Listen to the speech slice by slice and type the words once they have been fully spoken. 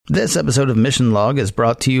This episode of Mission Log is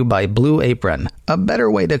brought to you by Blue Apron, a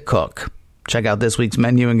better way to cook. Check out this week's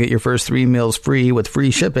menu and get your first 3 meals free with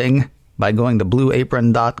free shipping by going to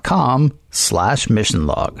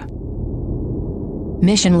blueapron.com/missionlog.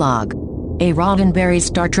 Mission Log, a Roddenberry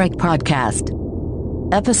Star Trek podcast.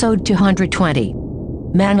 Episode 220,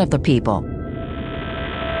 Man of the People.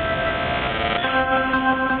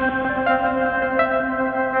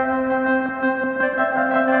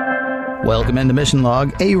 Welcome into Mission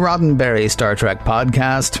Log, a Roddenberry Star Trek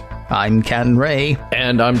podcast. I'm Ken Ray.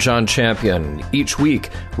 And I'm John Champion. Each week,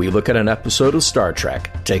 we look at an episode of Star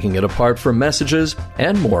Trek, taking it apart for messages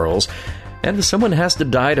and morals. And if someone has to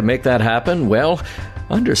die to make that happen, well,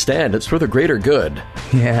 understand it's for the greater good.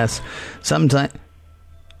 Yes, sometimes...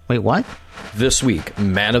 Wait, what? This week,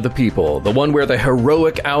 Man of the People, the one where the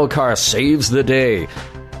heroic Alcar saves the day.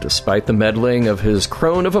 Despite the meddling of his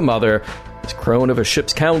crone of a mother, his crone of a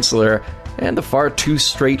ship's counselor, and the far too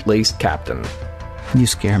straight-laced captain. You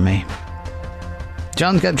scare me.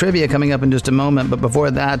 John's got trivia coming up in just a moment, but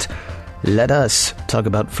before that, let us talk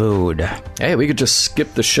about food. Hey, we could just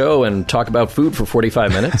skip the show and talk about food for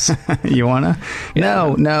 45 minutes. You wanna?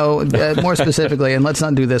 Yeah. No, more specifically, and let's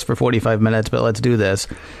not do this for 45 minutes, but let's do this.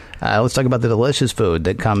 Let's talk about the delicious food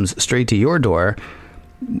that comes straight to your door.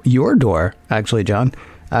 Your door, actually, John,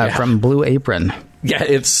 from Blue Apron. Yeah,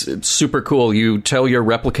 it's super cool. You tell your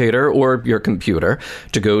replicator or your computer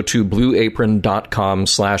to go to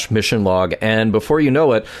blueapron.com/missionlog, and before you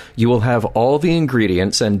know it, you will have all the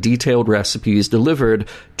ingredients and detailed recipes delivered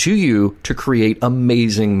to you to create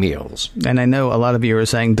amazing meals. And I know a lot of you are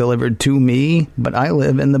saying delivered to me, but I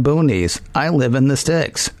live in the boonies. I live in the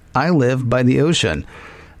sticks. I live by the ocean.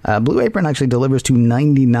 Blue Apron actually delivers to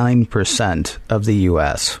 99% of the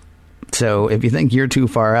U.S. So if you think you're too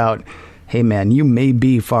far out, hey, man, you may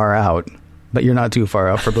be far out, but you're not too far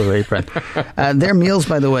out for Blue Apron. Their meals,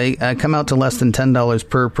 by the way, come out to less than $10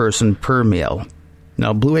 per person per meal.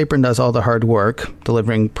 Now, Blue Apron does all the hard work,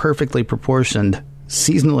 delivering perfectly proportioned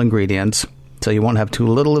seasonal ingredients, so you won't have too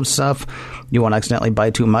little of stuff. You won't accidentally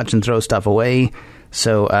buy too much and throw stuff away.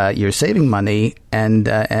 So you're saving money and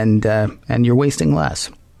you're wasting less.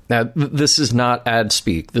 Now, this is not ad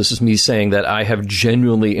speak. This is me saying that I have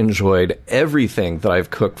genuinely enjoyed everything that I've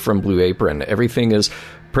cooked from Blue Apron. Everything is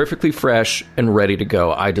perfectly fresh and ready to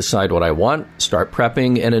go. I decide what I want, start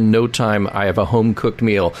prepping, and in no time, I have a home-cooked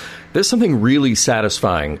meal. There's something really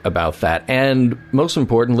satisfying about that. And most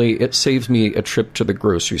importantly, it saves me a trip to the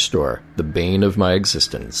grocery store, the bane of my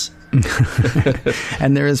existence.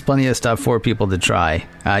 And there is plenty of stuff for people to try.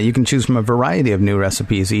 You can choose from a variety of new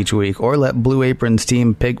recipes each week, or let Blue Apron's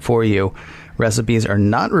team pick for you. Recipes are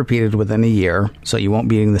not repeated within a year, so you won't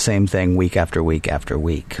be eating the same thing week after week after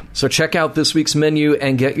week. So check out this week's menu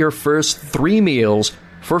and get your first 3 meals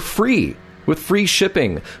for free with free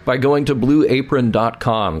shipping by going to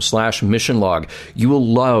blueapron.com/missionlog. You will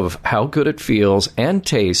love how good it feels and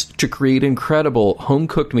tastes to create incredible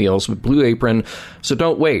home-cooked meals with Blue Apron. So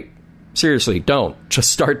don't wait. Seriously, don't.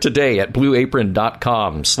 Just start today at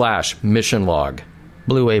blueapron.com/missionlog.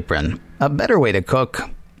 Blue Apron, a better way to cook.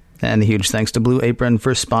 And a huge thanks to Blue Apron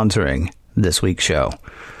for sponsoring this week's show.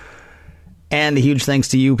 And a huge thanks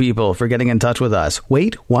to you people for getting in touch with us.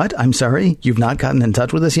 Wait, what? I'm sorry? You've not gotten in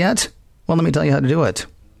touch with us yet? Well, let me tell you how to do it.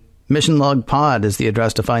 Mission Log Pod is the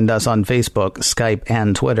address to find us on Facebook, Skype,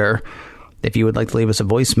 and Twitter. If you would like to leave us a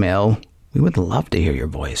voicemail, we would love to hear your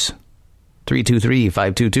voice.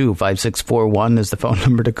 323-522-5641 is the phone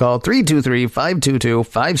number to call.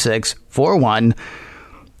 323-522-5641.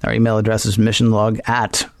 Our email address is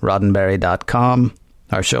missionlog@roddenberry.com.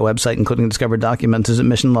 Our show website, including discovered documents, is at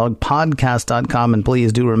missionlogpodcast.com. And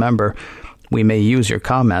please do remember, we may use your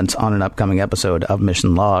comments on an upcoming episode of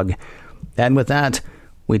Mission Log. And with that,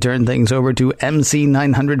 we turn things over to MC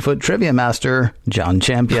 900-foot Trivia Master, John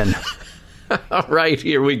Champion. All right,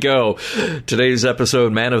 here we go. Today's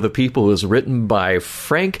episode, Man of the People, is written by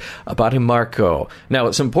Frank Abatimarco. Now,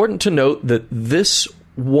 it's important to note that this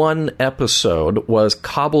one episode was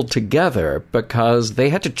cobbled together because they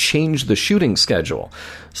had to change the shooting schedule.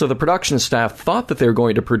 So the production staff thought that they were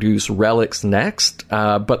going to produce Relics next,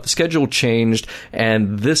 but the schedule changed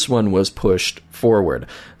and this one was pushed forward.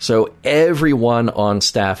 So everyone on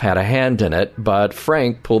staff had a hand in it, but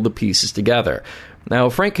Frank pulled the pieces together. Now,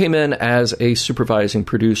 Frank came in as a supervising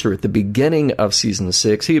producer at the beginning of Season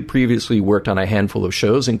 6. He had previously worked on a handful of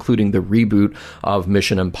shows, including the reboot of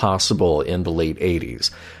Mission Impossible in the late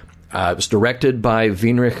 80s. It was directed by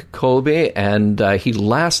Weinrich Kolbe, and he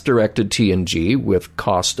last directed TNG with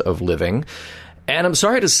Cost of Living. And I'm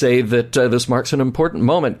sorry to say that this marks an important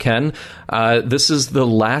moment, Ken. This is the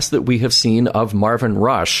last that we have seen of Marvin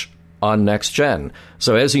Rush on Next Gen.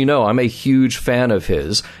 So as you know, I'm a huge fan of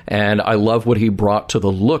his, and I love what he brought to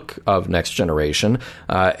the look of Next Generation.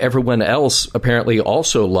 Everyone else apparently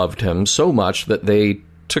also loved him so much that they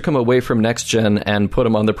took him away from Next Gen and put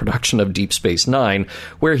him on the production of Deep Space Nine,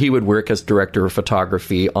 where he would work as director of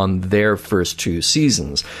photography on their first 2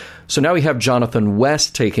 seasons. So now we have Jonathan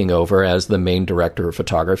West taking over as the main director of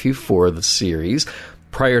photography for the series.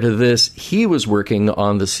 Prior to this, he was working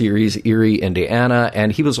on the series Erie, Indiana,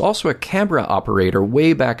 and he was also a camera operator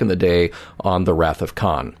way back in the day on The Wrath of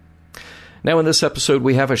Khan. Now in this episode,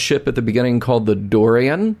 we have a ship at the beginning called the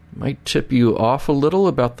Dorian. Might tip you off a little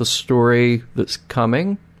about the story that's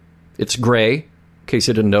coming. It's gray, in case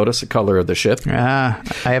you didn't notice the color of the ship. I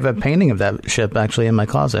have a painting of that ship actually in my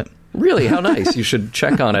closet. Really? How nice. You should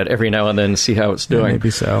check on it every now and then, see how it's doing. Yeah, maybe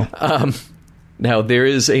so. Now, there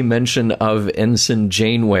is a mention of Ensign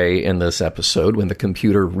Janeway in this episode when the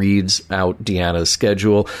computer reads out Deanna's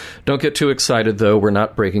schedule. Don't get too excited, though. We're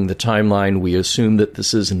not breaking the timeline. We assume that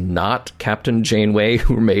this is not Captain Janeway,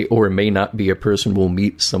 who may or may not be a person we'll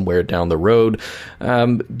meet somewhere down the road.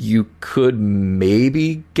 You could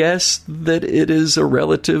maybe guess that it is a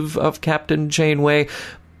relative of Captain Janeway.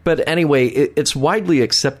 But anyway, it's widely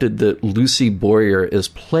accepted that Lucy Boyer is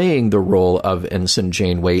playing the role of Ensign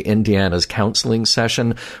Janeway in Deanna's counseling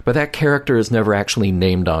session, but that character is never actually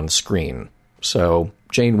named on screen. So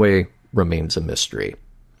Janeway remains a mystery.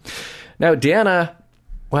 Now, Deanna,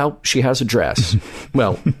 well, she has a dress.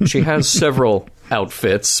 Well, she has several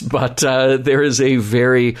outfits, but there is a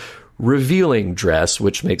very revealing dress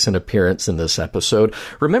which makes an appearance in this episode.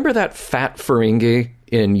 Remember that fat Ferengi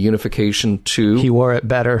in Unification 2? He wore it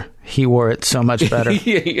better. He wore it so much better.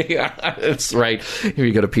 Yeah, that's right. Here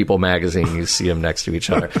you go to People magazine, you see them next to each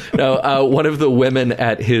other. Now, one of the women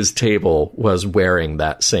at his table was wearing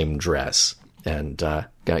that same dress and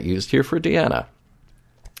got used here for Deanna.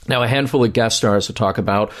 Now, a handful of guest stars to talk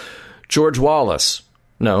about. George Wallace.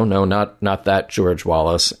 No, not that George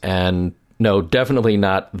Wallace. And no, definitely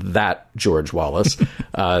not that George Wallace.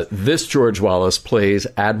 This George Wallace plays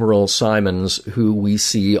Admiral Simons, who we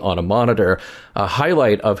see on a monitor. A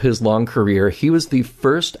highlight of his long career, he was the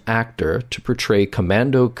first actor to portray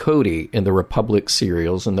Commando Cody in the Republic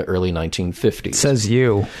serials in the early 1950s. Says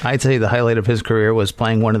you. I'd say the highlight of his career was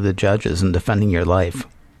playing one of the judges in Defending Your Life.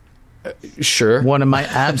 Sure. One of my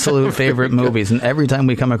absolute favorite movies. And every time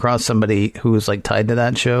we come across somebody who's like tied to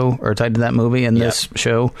that show or tied to that movie in this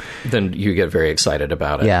show, then you get very excited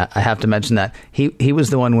about it. Yeah, I have to mention that. He was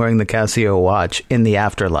the one wearing the Casio watch in The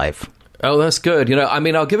Afterlife. Oh, that's good. You know, I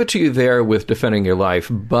mean, I'll give it to you there with Defending Your Life,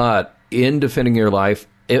 but in Defending Your Life,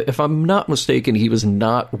 if I'm not mistaken, he was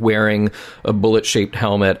not wearing a bullet-shaped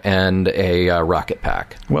helmet and a rocket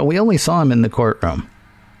pack. Well, we only saw him in the courtroom.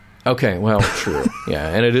 Okay, well, true. Yeah,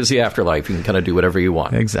 and it is The Afterlife. You can kind of do whatever you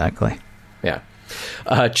want. Exactly. Yeah.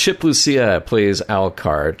 Chip Lucia plays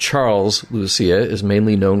Alcar. Charles Lucia is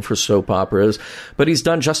mainly known for soap operas, but he's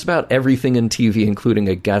done just about everything in TV, including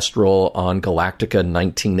a guest role on Galactica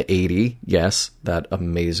 1980. Yes, that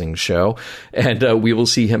amazing show. And we will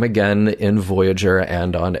see him again in Voyager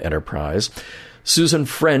and on Enterprise. Susan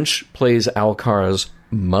French plays Alcar's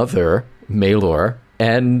mother, Maylor.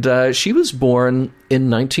 And she was born in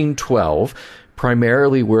 1912,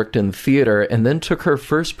 primarily worked in theater, and then took her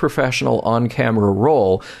first professional on-camera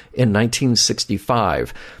role in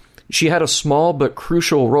 1965. She had a small but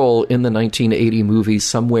crucial role in the 1980 movie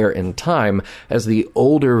Somewhere in Time as the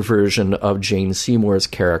older version of Jane Seymour's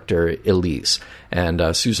character, Elise. And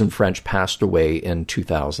Susan French passed away in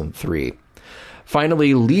 2003.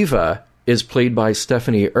 Finally, Leva is played by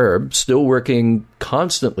Stephanie Erb, still working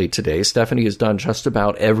constantly today. Stephanie has done just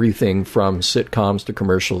about everything from sitcoms to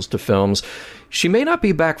commercials to films. She may not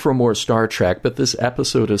be back for more Star Trek, but this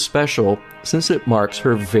episode is special since it marks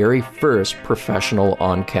her very first professional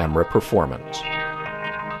on-camera performance.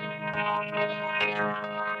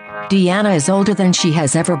 Deanna is older than she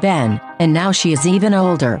has ever been, and now she is even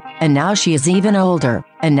older, and now she is even older,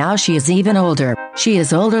 and now she is even older. She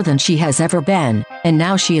is older than she has ever been, and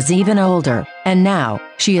now she is even older, and now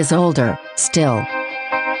she is older, still.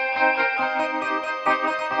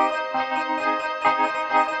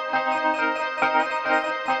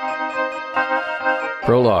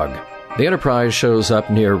 Prologue. The Enterprise shows up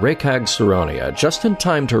near Rekag Saronia just in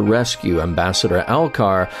time to rescue Ambassador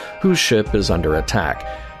Alcar, whose ship is under attack.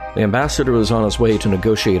 The ambassador was on his way to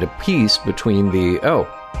negotiate a peace between the,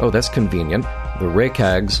 that's convenient, the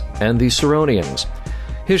Rekags and the Saronians.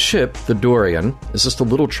 His ship, the Dorian, is just a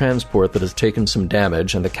little transport that has taken some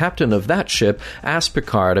damage, and the captain of that ship asks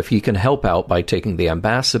Picard if he can help out by taking the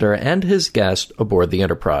ambassador and his guest aboard the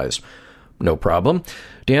Enterprise. no problem.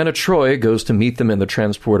 Deanna Troi goes to meet them in the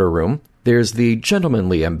transporter room. There's the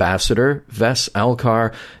gentlemanly ambassador, Ves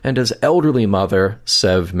Alcar, and his elderly mother,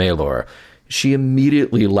 Sev Maelor. She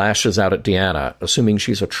immediately lashes out at Deanna, assuming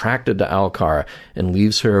she's attracted to Alcar, and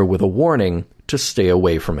leaves her with a warning to stay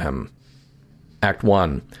away from him. Act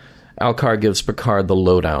 1. Alcar gives Picard the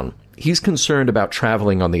lowdown. He's concerned about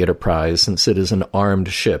traveling on the Enterprise since it is an armed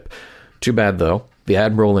ship. Too bad, though. The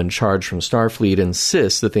admiral in charge from Starfleet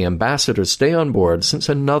insists that the ambassador stay on board since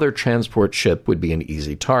another transport ship would be an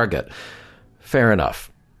easy target. Fair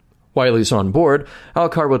enough. While he's on board,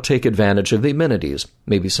 Alcar will take advantage of the amenities,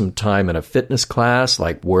 maybe some time in a fitness class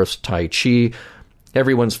like Worf's Tai Chi.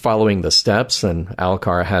 Everyone's following the steps, and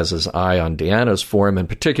Alcar has his eye on Deanna's form in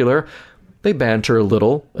particular. They banter a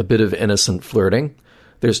little, a bit of innocent flirting.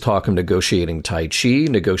 There's talk of negotiating Tai Chi,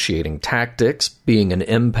 negotiating tactics, being an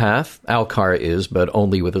empath. Alcar is, but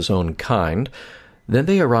only with his own kind. Then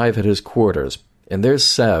they arrive at his quarters, and there's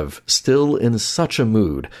Sev, still in such a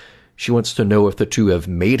mood. She wants to know if the two have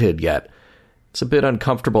mated yet. It's a bit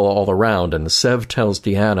uncomfortable all around, and Sev tells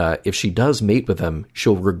Deanna if she does mate with him,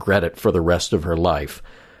 she'll regret it for the rest of her life.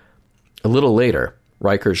 A little later,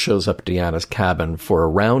 Riker shows up at Deanna's cabin for a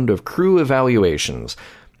round of crew evaluations.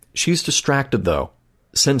 She's distracted, though,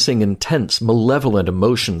 sensing intense, malevolent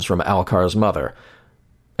emotions from Alcar's mother.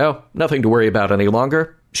 Oh, nothing to worry about any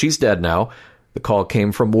longer. She's dead now. The call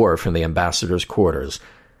came from Worf in the ambassador's quarters.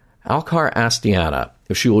 Alcar asks Deanna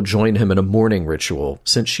if she will join him in a mourning ritual,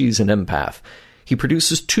 since she's an empath. He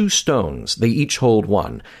produces 2 stones. They each hold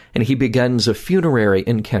one, and he begins a funerary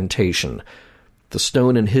incantation. The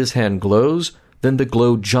stone in his hand glows, then the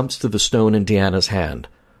glow jumps to the stone in Deanna's hand.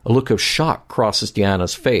 A look of shock crosses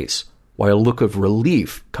Deanna's face, while a look of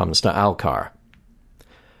relief comes to Alcar.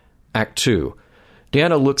 Act 2.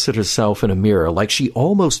 Deanna looks at herself in a mirror like she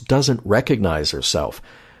almost doesn't recognize herself.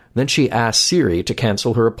 Then she asks Siri to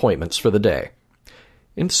cancel her appointments for the day.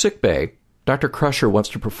 In sickbay, Dr. Crusher wants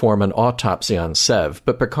to perform an autopsy on Sev,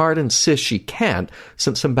 but Picard insists she can't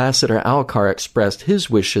since Ambassador Alcar expressed his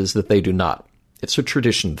wishes that they do not. It's a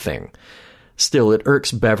tradition thing. Still, it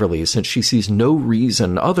irks Beverly since she sees no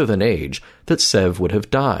reason other than age that Sev would have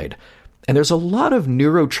died. And there's a lot of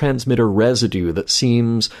neurotransmitter residue that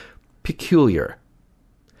seems peculiar.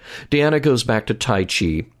 Deanna goes back to Tai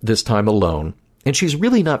Chi, this time alone, and she's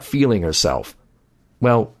really not feeling herself.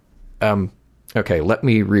 Well, okay, let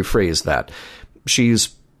me rephrase that.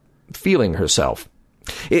 She's feeling herself.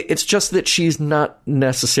 It's just that she's not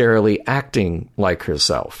necessarily acting like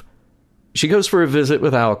herself. She goes for a visit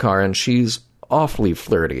with Alcar, and she's awfully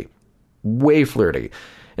flirty. Way flirty.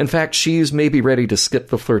 In fact, she's maybe ready to skip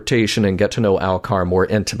the flirtation and get to know Alcar more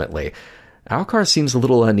intimately. Alcar seems a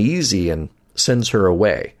little uneasy and sends her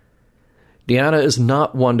away. Deanna is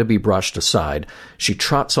not one to be brushed aside. She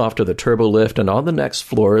trots off to the turbolift, and on the next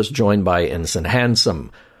floor is joined by Ensign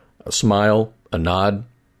Handsome. A smile, a nod,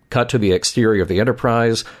 cut to the exterior of the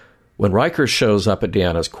Enterprise. When Riker shows up at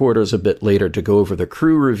Deanna's quarters a bit later to go over the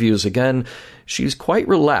crew reviews again, she's quite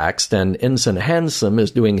relaxed, and Ensign Handsome is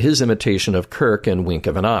doing his imitation of Kirk in wink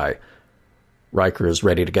of an eye. Riker is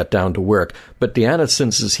ready to get down to work, but Deanna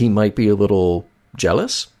senses he might be a little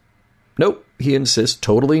jealous? Nope, he insists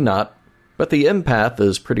totally not, but the empath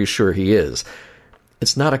is pretty sure he is.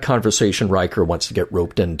 It's not a conversation Riker wants to get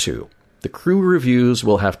roped into. The crew reviews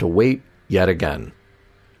will have to wait yet again.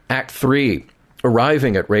 Act 3.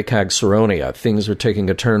 Arriving at Rekag Saronia, things are taking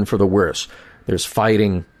a turn for the worse. There's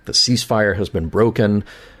fighting, the ceasefire has been broken,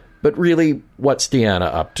 but really, what's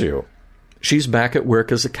Deanna up to? She's back at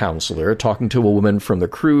work as a counselor, talking to a woman from the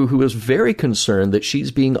crew who is very concerned that she's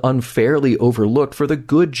being unfairly overlooked for the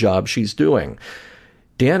good job she's doing.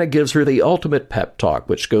 Deanna gives her the ultimate pep talk,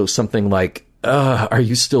 which goes something like, are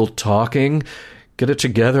you still talking? Get it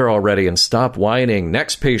together already and stop whining.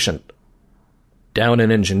 Next patient. Down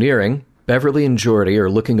in engineering, Beverly and Geordi are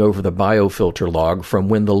looking over the biofilter log from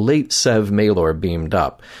when the late Sev Maelor beamed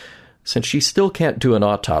up. Since she still can't do an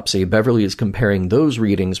autopsy, Beverly is comparing those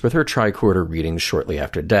readings with her tricorder readings shortly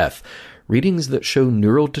after death, readings that show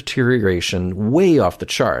neural deterioration way off the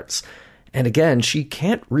charts. And again, she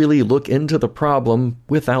can't really look into the problem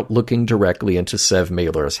without looking directly into Sev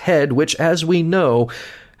Maelor's head, which, as we know,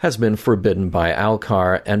 has been forbidden by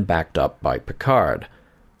Alcar and backed up by Picard.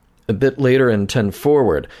 A bit later in 10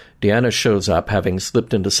 Forward, Deanna shows up having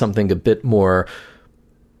slipped into something a bit more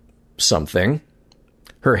something.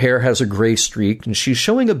 Her hair has a gray streak, and she's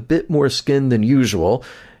showing a bit more skin than usual,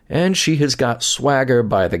 and she has got swagger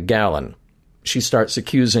by the gallon. She starts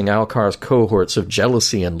accusing Alcar's cohorts of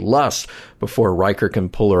jealousy and lust before Riker can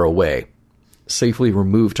pull her away. safely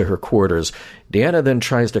removed to her quarters, Deanna then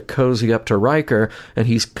tries to cozy up to Riker, and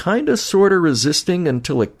he's kinda sorta resisting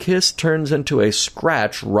until a kiss turns into a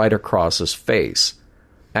scratch right across his face.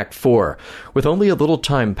 Act 4. With only a little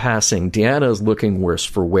time passing, Deanna is looking worse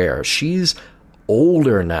for wear. She's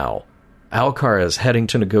older now. Alcar is heading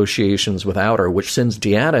to negotiations without her, which sends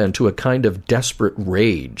Deanna into a kind of desperate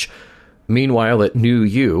rage. Meanwhile, at New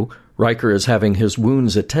U, Riker is having his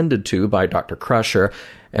wounds attended to by Dr. Crusher,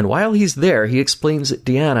 and while he's there, he explains that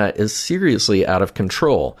Deanna is seriously out of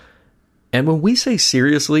control. And when we say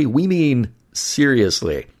seriously, we mean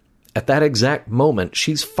seriously. At that exact moment,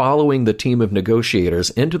 she's following the team of negotiators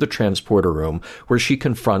into the transporter room where she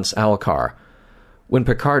confronts Alcar. When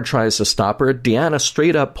Picard tries to stop her, Deanna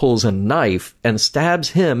straight up pulls a knife and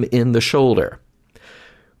stabs him in the shoulder.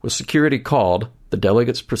 With security called, the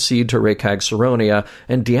delegates proceed to Rekag Saronia,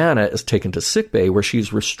 and Deanna is taken to sickbay where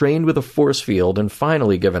she's restrained with a force field and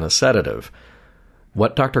finally given a sedative.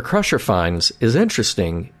 What Dr. Crusher finds is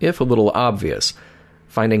interesting, if a little obvious,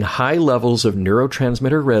 finding high levels of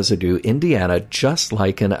neurotransmitter residue in Deanna just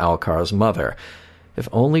like in Alcar's mother. If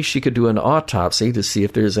only she could do an autopsy to see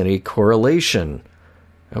if there's any correlation.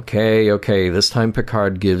 Okay, this time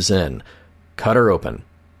Picard gives in. Cut her open.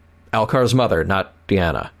 Alcar's mother, not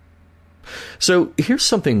Deanna. So here's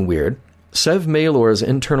something weird. Sev Maylor's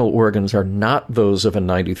internal organs are not those of a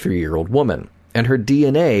 93-year-old woman, and her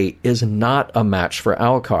DNA is not a match for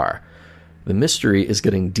Alcar. The mystery is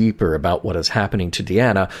getting deeper about what is happening to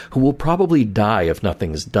Deanna, who will probably die if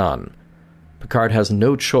nothing's done. Picard has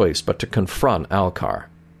no choice but to confront Alcar.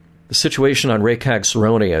 The situation on Rekag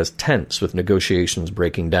Saronia is tense with negotiations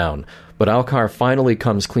breaking down, but Alcar finally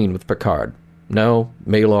comes clean with Picard. No,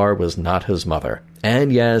 Maylor was not his mother.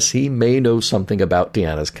 And yes, he may know something about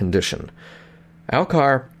Deanna's condition.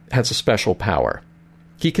 Alcar has a special power.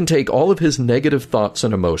 He can take all of his negative thoughts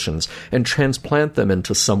and emotions and transplant them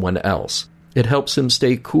into someone else. It helps him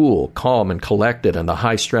stay cool, calm, and collected in the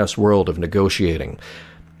high-stress world of negotiating.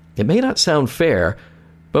 It may not sound fair,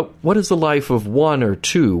 but what is the life of one or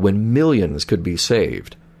two when millions could be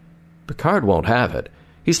saved? Picard won't have it.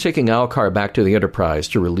 He's taking Alcar back to the Enterprise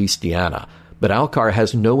to release Deanna, but Alcar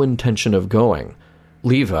has no intention of going.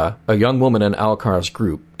 Leva, a young woman in Alcar's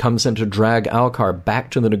group, comes in to drag Alcar back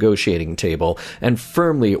to the negotiating table and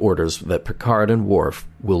firmly orders that Picard and Worf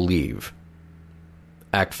will leave.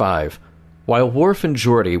 Act 5. While Worf and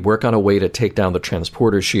Geordi work on a way to take down the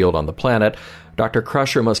transporter shield on the planet, Dr.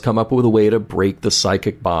 Crusher must come up with a way to break the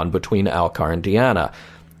psychic bond between Alcar and Deanna.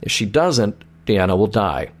 If she doesn't, Deanna will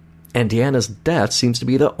die. And Deanna's death seems to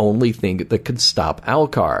be the only thing that could stop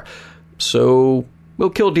Alcar. So, we'll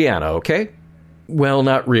kill Deanna, okay? Well,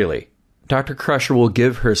 not really. Dr. Crusher will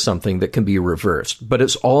give her something that can be reversed, but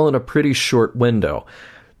it's all in a pretty short window.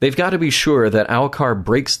 They've got to be sure that Alcar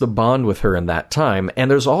breaks the bond with her in that time, and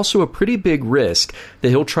there's also a pretty big risk that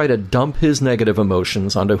he'll try to dump his negative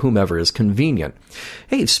emotions onto whomever is convenient.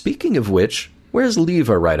 Hey, speaking of which, where's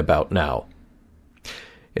Leva right about now?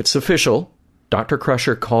 It's official. Dr.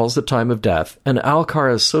 Crusher calls the time of death, and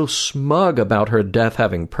Alcar is so smug about her death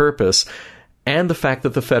having purpose, and the fact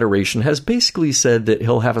that the Federation has basically said that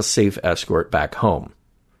he'll have a safe escort back home.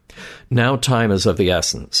 Now time is of the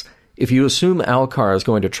essence. If you assume Alcar is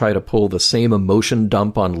going to try to pull the same emotion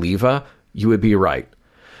dump on Leva, you would be right.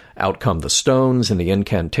 Out come the stones and the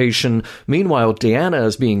incantation. Meanwhile, Deanna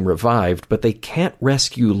is being revived, but they can't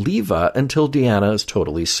rescue Leva until Deanna is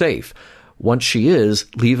totally safe. Once she is,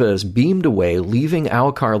 Leva is beamed away, leaving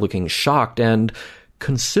Alcar looking shocked and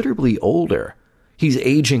considerably older. He's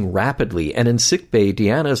aging rapidly, and in sickbay,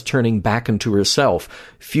 Deanna is turning back into herself,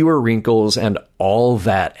 fewer wrinkles and all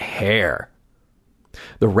that hair.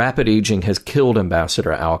 The rapid aging has killed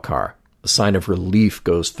Ambassador Alcar. A sign of relief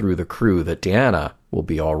goes through the crew that Deanna will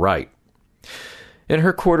be all right. In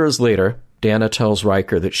her quarters later, Deanna tells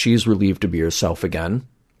Riker that she's relieved to be herself again.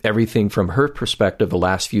 Everything from her perspective the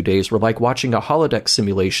last few days were like watching a holodeck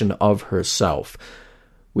simulation of herself.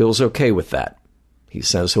 Will's okay with that. He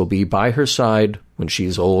says he'll be by her side when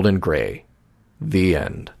she's old and gray. The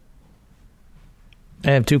end.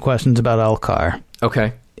 I have two questions about Alcar.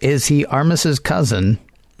 Okay. Is he Armis's cousin?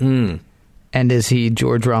 And is he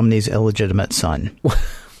George Romney's illegitimate son?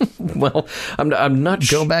 Well, I'm not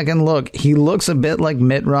sure. Go back and look. He looks a bit like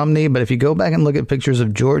Mitt Romney, but if you go back and look at pictures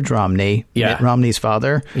of George Romney, Mitt Romney's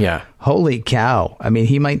father, holy cow. I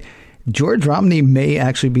mean, George Romney may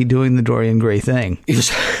actually be doing the Dorian Gray thing.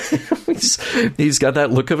 He's got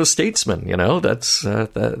that look of a statesman, you know. That's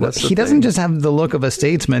he doesn't just have the look of a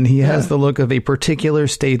statesman. He has the look of a particular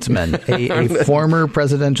statesman, a former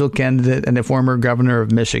presidential candidate and a former governor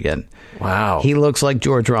of Michigan. Wow. He looks like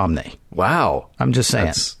George Romney. Wow. I'm just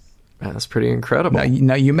saying. That's pretty incredible.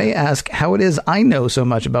 Now, you may ask how it is I know so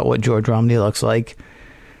much about what George Romney looks like.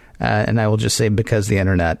 And I will just say because the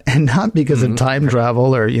internet, and not because of time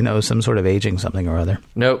travel or, some sort of aging something or other.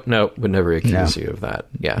 No, would never accuse you of that.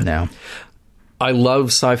 Yeah. No. I love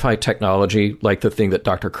sci-fi technology, like the thing that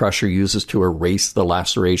Dr. Crusher uses to erase the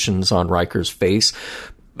lacerations on Riker's face.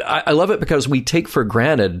 I love it because we take for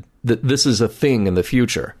granted that this is a thing in the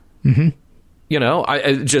future. Mm-hmm.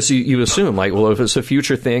 You assume like, well, if it's a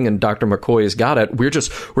future thing and Dr. McCoy has got it, we're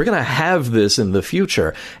going to have this in the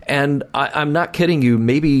future. And I'm not kidding you.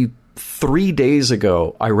 Maybe 3 days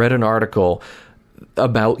ago, I read an article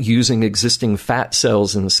about using existing fat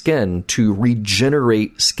cells in skin to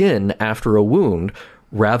regenerate skin after a wound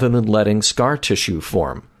rather than letting scar tissue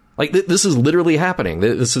form. Like, this is literally happening.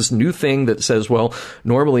 This is new thing that says, well,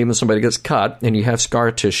 normally when somebody gets cut and you have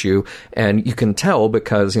scar tissue, and you can tell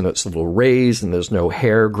because, it's a little raised and there's no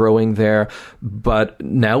hair growing there. But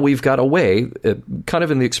now we've got a way, kind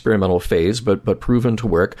of in the experimental phase, but proven to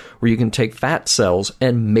work, where you can take fat cells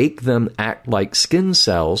and make them act like skin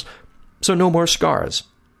cells, so no more scars.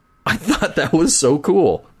 I thought that was so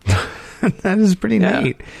cool. That is pretty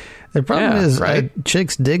neat. The problem is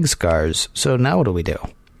chicks dig scars. So now what do we do?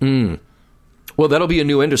 Well, that'll be a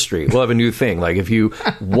new industry. We'll have a new thing. Like if you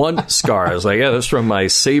want scars, like, that's from my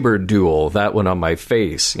saber duel, that one on my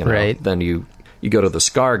face, right. Then you go to the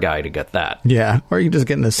scar guy to get that. Yeah. Or you just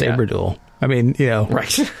get in a saber duel. I mean,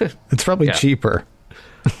 right. It's probably cheaper.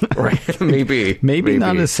 Right. Maybe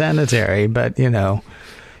not as sanitary, but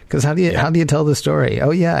because how do you tell the story? Oh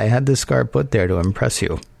yeah, I had this scar put there to impress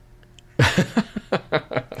you.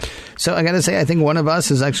 So I got to say, I think one of us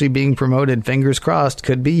is actually being promoted. Fingers crossed.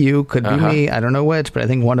 Could be you. Could be me. I don't know which, but I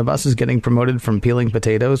think one of us is getting promoted from peeling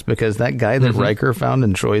potatoes because that guy that Riker found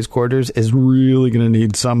in Troy's quarters is really going to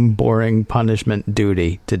need some boring punishment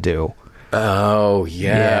duty to do. Oh,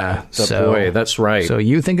 yeah. Boy, that's right. So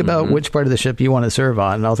you think about which part of the ship you want to serve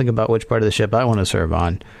on, and I'll think about which part of the ship I want to serve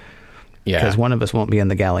on. Yeah. Because one of us won't be in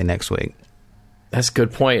the galley next week. That's a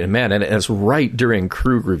good point. And man, and it's right during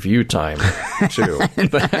crew review time, too.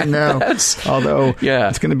 I know. Although,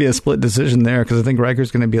 it's going to be a split decision there because I think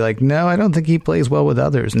Riker's going to be like, no, I don't think he plays well with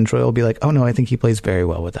others. And Troy will be like, oh, no, I think he plays very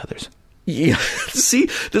well with others. Yeah. See,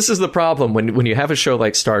 this is the problem when you have a show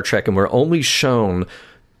like Star Trek and we're only shown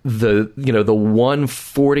the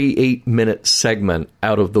 148-minute segment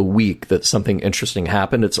out of the week that something interesting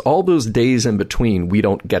happened. It's all those days in between we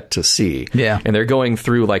don't get to see. Yeah. And they're going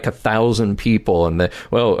through like 1,000 people and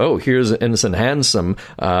here's Ensign Handsome.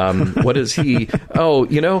 What is he?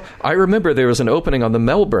 I remember there was an opening on the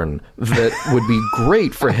Melbourne that would be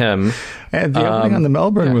great for him. And the opening on the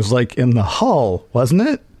Melbourne was like in the hull, wasn't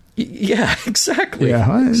it? Yeah, exactly.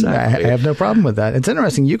 Yeah, exactly. I have no problem with that. It's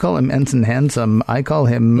interesting. You call him Ensign Handsome. I call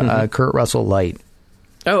him Kurt Russell Light.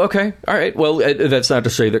 Oh, okay. All right. Well, that's not to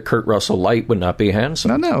say that Kurt Russell Light would not be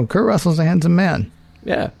handsome. No. Kurt Russell's a handsome man.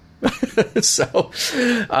 Yeah. So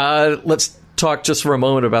let's talk just for a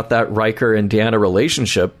moment about that Riker and Deanna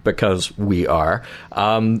relationship, because we are.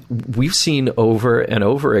 We've seen over and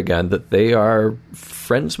over again that they are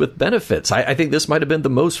friends with benefits. I think this might have been the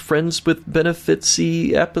most friends with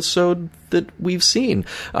benefits-y episode that we've seen.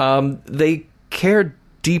 They care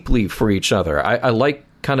deeply for each other. I like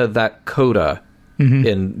kind of that coda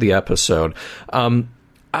in the episode.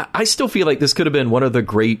 I still feel like this could have been one of the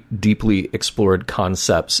great, deeply explored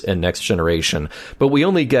concepts in Next Generation, but we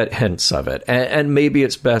only get hints of it. And maybe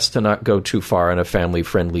it's best to not go too far in a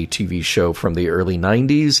family-friendly TV show from the early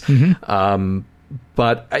 90s.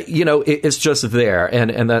 But, it's just there.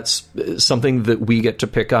 And that's something that we get to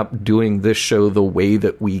pick up doing this show the way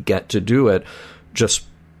that we get to do it, just,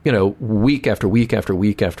 week after week after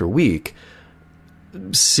week after week,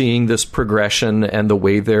 seeing this progression and the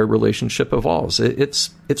way their relationship evolves. It's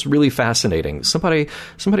really fascinating. Somebody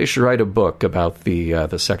should write a book about the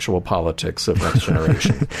sexual politics of Next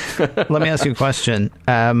Generation. Let me ask you a question.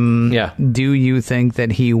 Do you think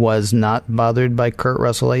that he was not bothered by Kurt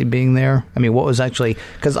Russell Light being there? I mean, what was actually...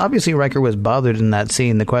 Because obviously Riker was bothered in that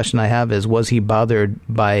scene. The question I have is, was he bothered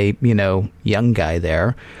by, young guy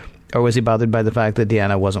there? Or was he bothered by the fact that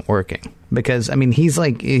Deanna wasn't working? Because, I mean, he's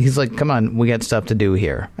like, come on, we got stuff to do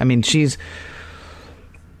here. I mean,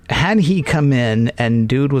 had he come in and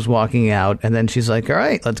dude was walking out and then she's like, all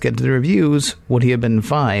right, let's get to the reviews, would he have been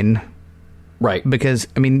fine? Right. Because,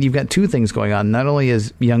 I mean, you've got two things going on. Not only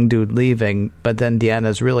is young dude leaving, but then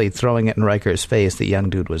Deanna's really throwing it in Riker's face that young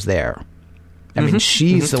dude was there. I mean,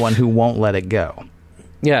 she's the one who won't let it go.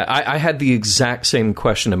 Yeah, I had the exact same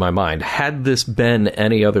question in my mind. Had this been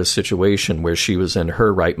any other situation where she was in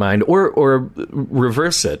her right mind, or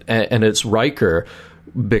reverse it, and it's Riker,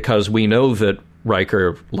 because we know that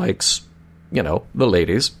Riker likes, the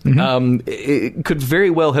ladies. It could very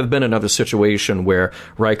well have been another situation where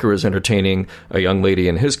Riker is entertaining a young lady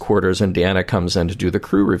in his quarters and Deanna comes in to do the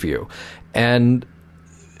crew review. And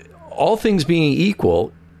all things being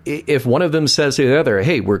equal, if one of them says to the other,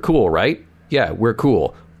 hey, we're cool, right? Yeah, we're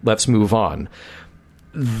cool. Let's move on.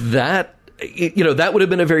 That would have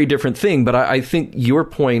been a very different thing. But I think your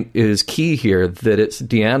point is key here, that it's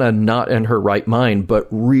Deanna not in her right mind, but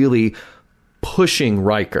really pushing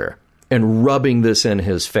Riker and rubbing this in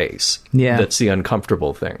his face. Yeah. That's the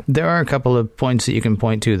uncomfortable thing. There are a couple of points that you can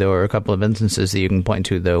point to, though, or a couple of instances that you can point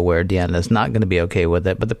to, though, where Deanna's not going to be okay with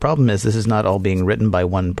it. But the problem is this is not all being written by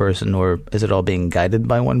one person, or is it all being guided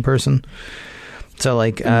by one person? So,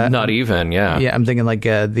 like... not even, yeah. Yeah, I'm thinking, like,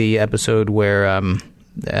 the episode where...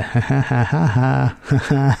 I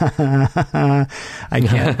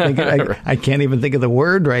can't even think of the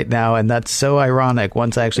word right now, and that's so ironic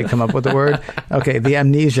once I actually come up with the word. Okay, the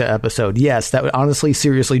amnesia episode. Yes, that would honestly,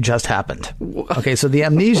 seriously just happened. Okay, so the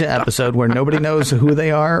amnesia episode where nobody knows who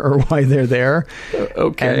they are or why they're there.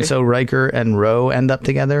 Okay. And so Riker and Ro end up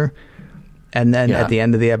together, and then at the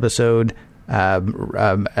end of the episode,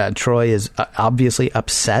 Troy is obviously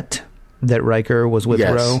upset that Riker was with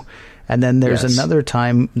Ro. And then there's another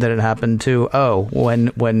time that it happened too. Oh,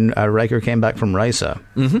 when Riker came back from Risa.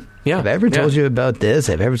 Mm-hmm. Yeah. Have I ever told you about this?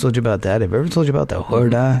 Have I ever told you about that? Have I ever told you about the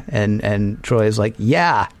Horda? And Troy is like,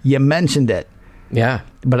 yeah, you mentioned it. Yeah.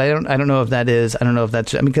 But I don't know if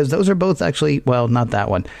that's, because those are both actually, well, not that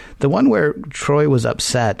one. The one where Troy was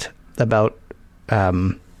upset about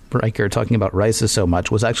Riker talking about Risa so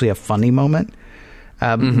much was actually a funny moment.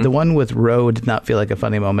 The one with Ro did not feel like a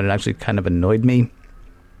funny moment. It actually kind of annoyed me.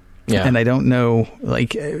 Yeah. And I don't know,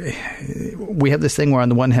 like, we have this thing where on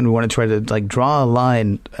the one hand we want to try to, like, draw a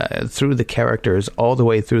line through the characters all the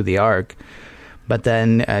way through the arc. But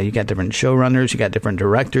then you got different showrunners, you got different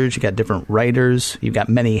directors, you got different writers, you've got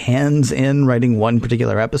many hands in writing one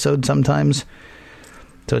particular episode sometimes.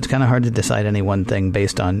 So it's kind of hard to decide any one thing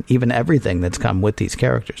based on even everything that's come with these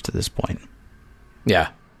characters to this point. Yeah.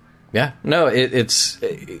 Yeah. No,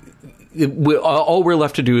 all we're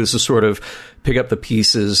left to do is to sort of pick up the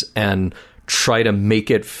pieces and try to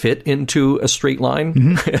make it fit into a straight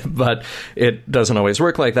line. But it doesn't always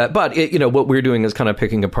work like that. But what we're doing is kind of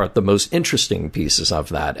picking apart the most interesting pieces of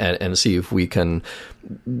that and see if we can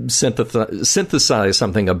synthesize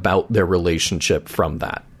something about their relationship from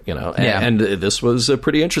that. And this was a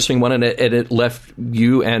pretty interesting one, and it left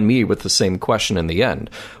you and me with the same question in the end.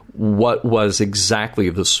 What was exactly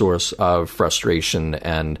the source of frustration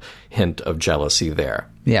and hint of jealousy there?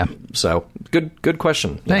 Yeah. So good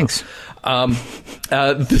question. Thanks.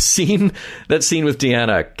 That scene with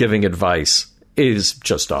Deanna giving advice is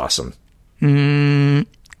just awesome.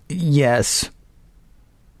 Yes.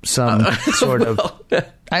 Some sort of.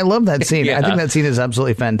 I love that scene. Yeah. I think that scene is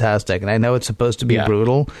absolutely fantastic. And I know it's supposed to be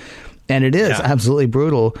brutal. And it is absolutely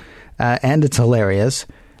brutal. And it's hilarious.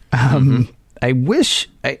 I wish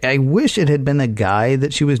it had been a guy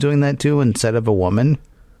that she was doing that to instead of a woman.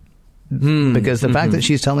 Because the fact that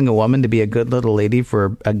she's telling a woman to be a good little lady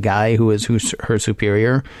for a guy who's her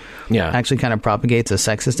superior actually kind of propagates a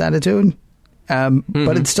sexist attitude.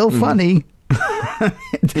 But it's still funny.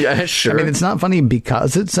 Yeah, sure. I mean, it's not funny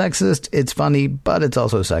because it's sexist. It's funny, but it's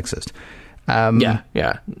also sexist. No,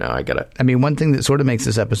 I get it. I mean, one thing that sort of makes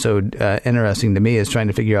this episode interesting to me is trying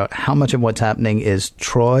to figure out how much of what's happening is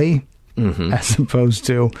Troy as opposed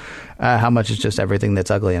to how much is just everything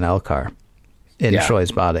that's ugly in Elcar in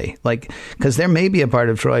Troy's body. Like, because there may be a part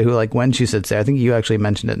of Troy who, like, when she sits there, I think you actually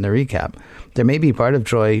mentioned it in the recap, there may be a part of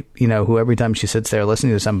Troy, who every time she sits there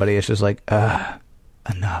listening to somebody, it's just like,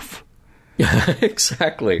 enough.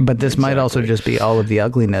 Exactly. But this might also just be all of the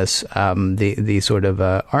ugliness, the sort of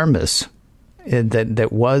Armus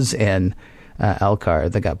that was in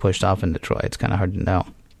Elcar that got pushed off into Troy. It's kind of hard to know.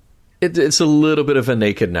 It's a little bit of a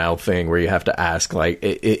Naked Now thing where you have to ask, like,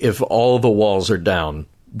 if all the walls are down,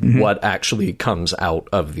 what actually comes out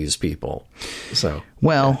of these people? So,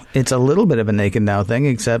 well, it's a little bit of a Naked Now thing,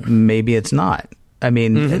 except maybe it's not. I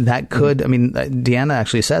mean, that could, I mean, Deanna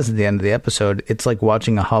actually says at the end of the episode, it's like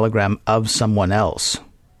watching a hologram of someone else.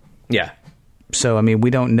 Yeah. So, I mean,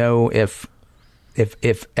 we don't know if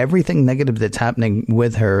everything negative that's happening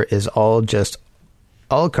with her is all just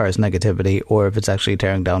Elcar's negativity, or if it's actually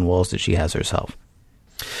tearing down walls that she has herself.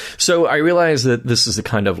 So I realize that this is the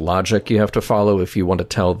kind of logic you have to follow if you want to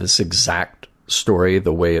tell this exact story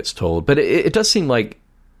the way it's told. But it does seem like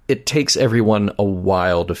it takes everyone a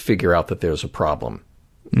while to figure out that there's a problem.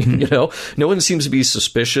 No one seems to be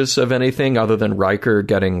suspicious of anything other than Riker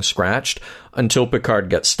getting scratched until Picard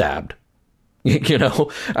gets stabbed. You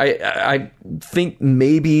know, I think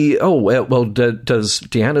maybe, does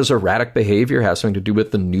Deanna's erratic behavior have something to do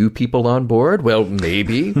with the new people on board? Well,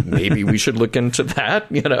 maybe we should look into that,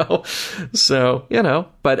 you know? So, you know,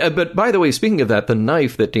 but by the way, speaking of that, the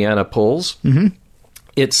knife that Deanna pulls,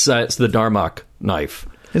 it's the Darmok knife.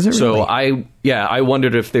 Is it so really? I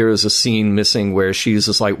wondered if there is a scene missing where she's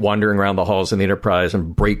just like wandering around the halls in the Enterprise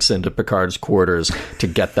and breaks into Picard's quarters to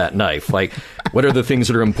get that knife. Like, what are the things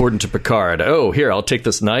that are important to Picard? Oh, here, I'll take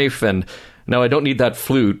this knife, and no, I don't need that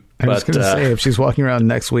flute. I was going to say, if she's walking around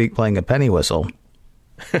next week playing a penny whistle,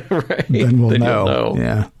 right, then we'll know. You'll know.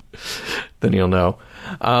 Yeah. Then you'll know.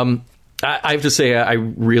 I have to say, I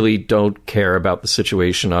really don't care about the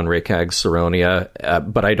situation on Rekag Saronia,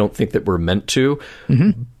 but I don't think that we're meant to.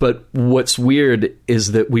 Mm-hmm. But what's weird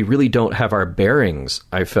is that we really don't have our bearings,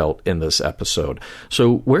 I felt, in this episode.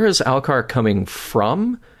 So where is Alcar coming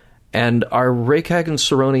from? And are Rekag and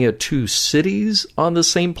Saronia two cities on the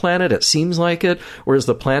same planet? It seems like it. Or is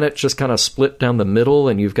the planet just kind of split down the middle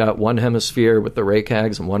and you've got one hemisphere with the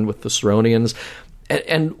Rekags and one with the Saronians?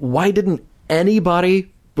 And why didn't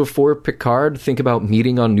anybody before Picard think about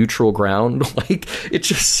meeting on neutral ground? Like, it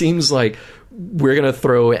just seems like we're going to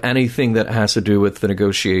throw anything that has to do with the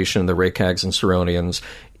negotiation, the Rekags and Saronians,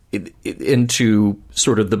 into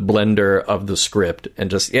sort of the blender of the script, and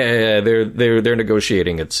just they're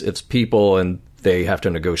negotiating. It's people, and they have to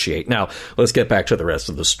negotiate. Now, let's get back to the rest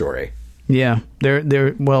of the story. Yeah,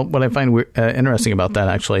 well, what I find interesting about that,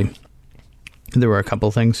 actually, there were a couple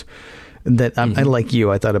things that I like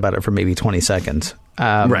you. I thought about it for maybe 20 seconds.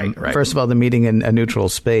 Right. First of all, the meeting in a neutral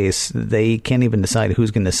space, they can't even decide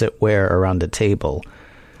who's going to sit where around a table.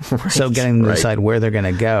 Right, so getting them to decide where they're going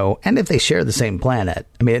to go, and if they share the same planet.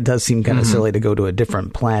 I mean, it does seem kind of silly to go to a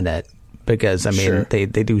different planet because, I mean, they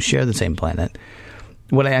do share the same planet.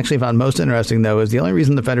 What I actually found most interesting, though, is the only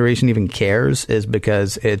reason the Federation even cares is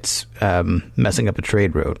because it's messing up a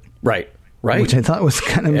trade route. Right. Which I thought was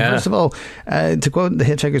kind of, first of all, to quote The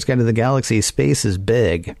Hitchhiker's Guide to the Galaxy, space is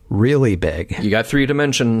big, really big. You got 3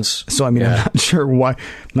 dimensions. So, I mean, I'm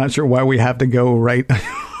not sure why we have to go right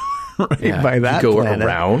by that go planet.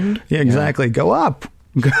 Around. Yeah, exactly. Go up.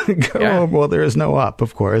 Go. Well, there is no up,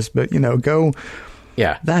 of course, but go.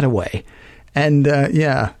 That away. And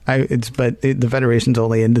the Federation's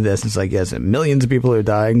only into this. It's like, yes, millions of people are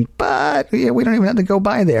dying, but we don't even have to go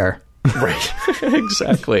by there. Right.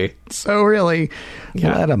 Exactly. So really,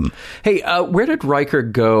 let him. Hey, where did Riker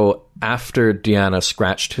go after Deanna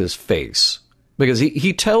scratched his face? Because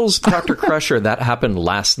he tells Dr. Crusher that happened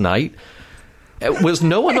last night. Was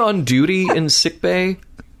no one on duty in sickbay?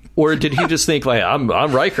 Or did he just think, like, I'm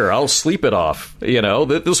Riker, I'll sleep it off.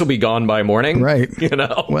 This will be gone by morning. Right.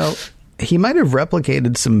 Well, he might have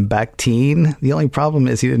replicated some Bactine. The only problem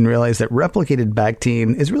is he didn't realize that replicated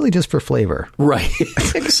Bactine is really just for flavor. Right.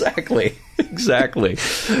 Exactly.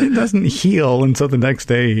 It doesn't heal. And so the next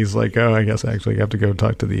day he's like, oh, I guess I actually have to go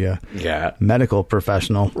talk to the medical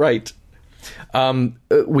professional. Right.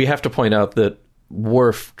 We have to point out that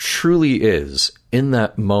Worf truly is, in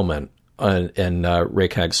that moment in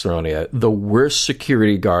Rekag Saronia, the worst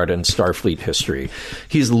security guard in Starfleet history.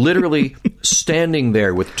 He's literally standing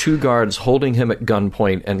there with 2 guards holding him at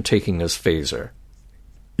gunpoint and taking his phaser.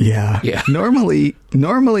 Yeah.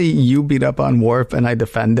 Normally you beat up on Worf and I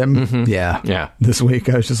defend him. Mm-hmm. Yeah. This week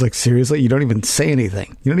I was just like, seriously, you don't even say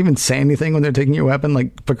anything. You don't even say anything when they're taking your weapon.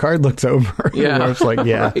 Like, Picard looks over. Yeah. And Worf's like,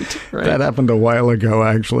 right. That happened a while ago,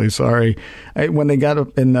 actually. Sorry. When they got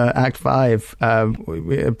up in Act 5,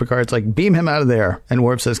 Picard's like, beam him out of there. And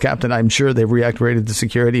Worf says, Captain, I'm sure they've reactivated the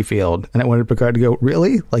security field. And I wanted Picard to go,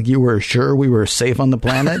 really? Like, you were sure we were safe on the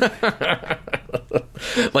planet?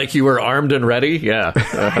 Like you were armed and ready? Yeah.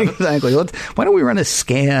 Exactly. Why don't we run a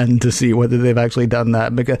scan to see whether they've actually done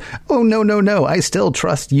that? Because, no. I still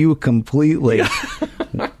trust you completely,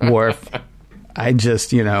 Worf. I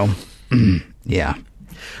just, yeah.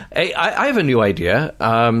 Hey, I have a new idea.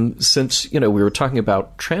 Since, we were talking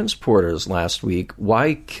about transporters last week,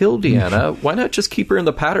 why kill Deanna? Why not just keep her in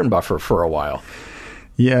the pattern buffer for a while?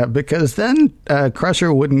 Yeah, because then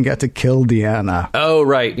Crusher wouldn't get to kill Deanna. Oh,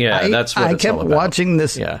 right. Yeah, that's what it's all about. I kept watching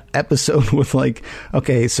this episode with like,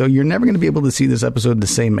 okay, so you're never going to be able to see this episode the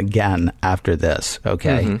same again after this,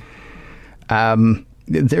 okay? Mm-hmm.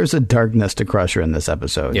 There's a darkness to Crusher in this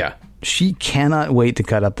episode. Yeah. She cannot wait to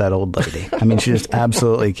cut up that old lady. I mean, she just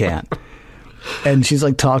absolutely can't. And she's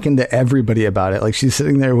like talking to everybody about it. Like she's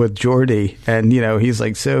sitting there with Geordi and, he's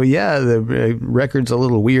like, so yeah, the record's a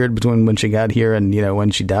little weird between when she got here and,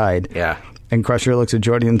 when she died. Yeah. And Crusher looks at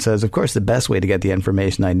Geordi and says, of course, the best way to get the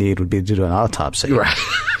information I need would be to do an autopsy. Right.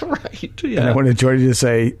 Right. Yeah. And I wanted Geordi to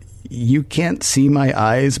say, you can't see my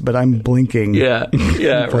eyes, but I'm blinking. Yeah,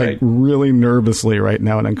 like right. really nervously right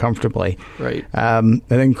now and uncomfortably. Right. And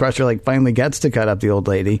then Crusher like finally gets to cut up the old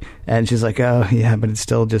lady, and she's like, oh yeah, but it's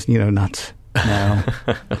still just nuts. No.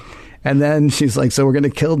 And then she's like, so we're going to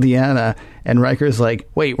kill Deanna. And Riker's like,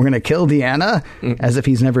 wait, we're going to kill Deanna? As if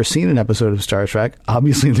he's never seen an episode of Star Trek.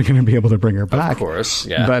 Obviously, they're going to be able to bring her back. Of course,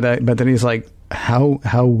 yeah. But then he's like, how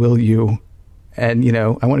will you? And,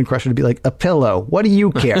 I wanted Crusher to be like, a pillow. What do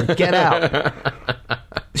you care? Get out.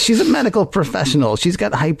 She's a medical professional. She's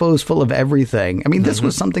got hypos full of everything. I mean, this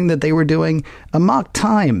was something that they were doing a mock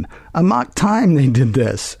time. They did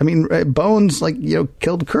this. I mean, Bones,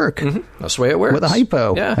 killed Kirk. That's the way it works. With a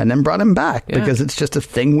hypo. Yeah. And then brought him back because it's just a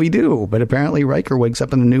thing we do. But apparently Riker wakes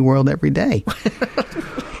up in a new world every day.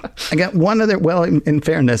 I got one other. Well, in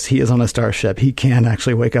fairness, he is on a starship. He can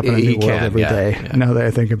actually wake up in a new world every day. Yeah. Now that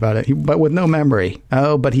I think about it, but with no memory.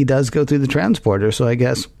 Oh, but he does go through the transporter. So I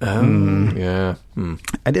guess. Yeah.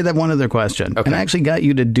 I did have one other question, Okay. and I actually got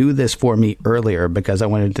you to do this for me earlier because I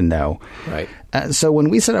wanted to know. Right. So when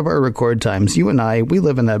we set up our record times, you and I, we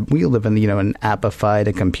live in an appified,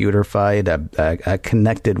 a computerfied, a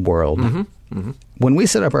connected world. When we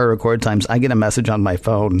set up our record times, I get a message on my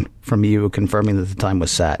phone from you confirming that the time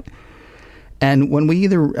was set. And when we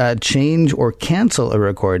either change or cancel a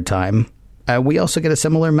record time, we also get a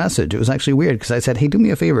similar message. It was actually weird because I said, hey, do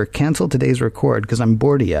me a favor, cancel today's record because I'm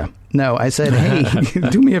bored of you. No, I said, hey,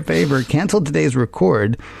 do me a favor, cancel today's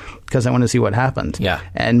record because I want to see what happens. Yeah.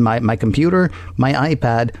 And my computer, my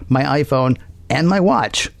iPad, my iPhone, and my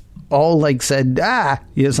watch all said,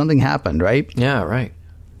 something happened, right? Yeah, right.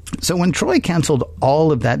 So when Troy canceled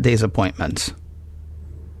all of that day's appointments,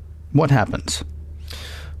 what happens?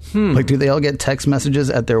 Do they all get text messages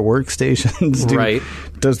at their workstations? Right.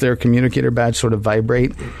 Does their communicator badge sort of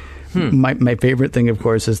vibrate? My favorite thing, of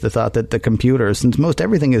course, is the thought that the computer, since most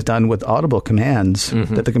everything is done with audible commands,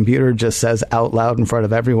 that the computer just says out loud in front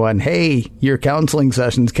of everyone, hey, your counseling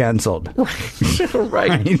session's canceled.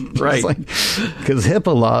 Right. Because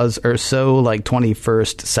HIPAA laws are so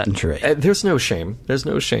 21st century. There's no shame. There's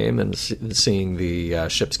no shame in seeing the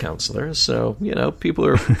ship's counselor. So, people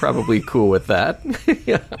are probably cool with that.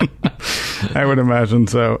 I would imagine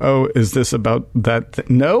so. Oh, is this about that?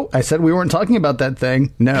 No, I said we weren't talking about that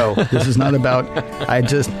thing. No, this is not about. I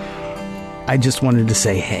just wanted to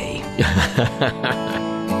say hey.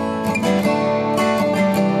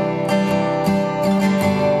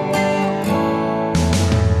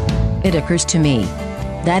 It occurs to me.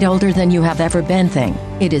 That older than you have ever been thing,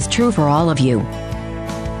 it is true for all of you.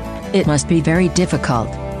 It must be very difficult.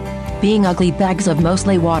 Being ugly bags of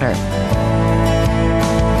mostly water.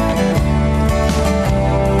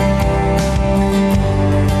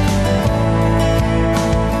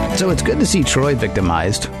 So it's good to see Troy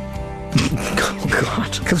victimized. Oh,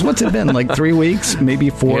 God. Because what's it been, 3 weeks,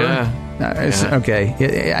 maybe 4? Yeah.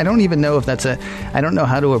 Okay. I don't even know if that's I don't know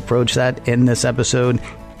how to approach that in this episode,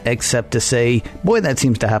 except to say, boy, that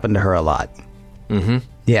seems to happen to her a lot.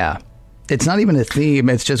 Yeah. It's not even a theme.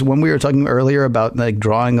 It's just when we were talking earlier about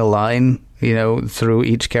drawing a line, through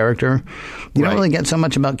each character, you don't really get so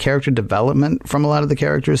much about character development from a lot of the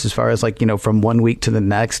characters as far as from 1 week to the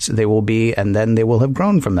next they will be, and then they will have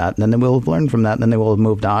grown from that, and then they will have learned from that, and then they will have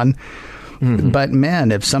moved on. But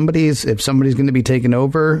man, if somebody's going to be taken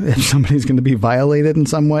over, if somebody's going to be violated in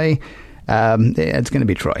some way, it's going to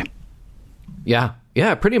be Troy. Yeah,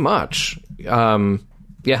 pretty much.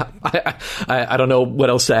 Yeah, I don't know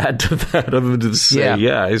what else to add to that other than to say,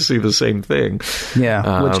 yeah, I see the same thing.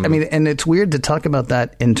 Yeah, which, and it's weird to talk about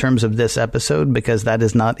that in terms of this episode because that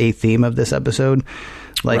is not a theme of this episode.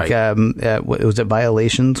 Was it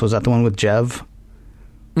Violations? Was that the one with Jev?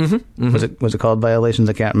 Was it called Violations?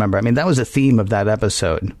 I can't remember. That was a theme of that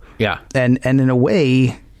episode. Yeah. And in a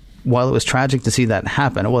way, while it was tragic to see that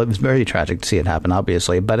happen, well, it was very tragic to see it happen,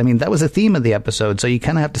 obviously, but that was a theme of the episode, so you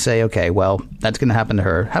kind of have to say, okay, well, that's going to happen to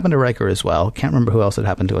her. Happened to Riker as well. Can't remember who else it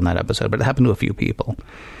happened to in that episode, but it happened to a few people.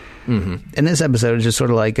 In this episode, it's just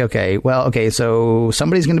sort of so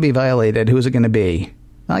somebody's going to be violated. Who's it going to be?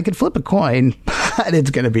 Well, I could flip a coin, but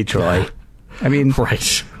it's going to be Troy.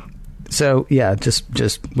 Right. So, yeah,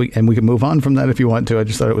 we can move on from that if you want to. I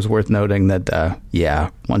just thought it was worth noting that,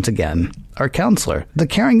 once again, our counselor, the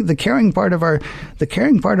caring part of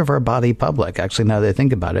our body public, actually, now that I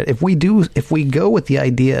think about it, if we go with the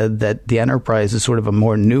idea that the Enterprise is sort of a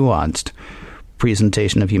more nuanced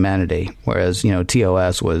presentation of humanity, whereas,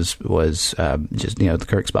 TOS was just, the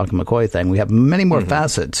Kirk, Spock, and McCoy thing, we have many more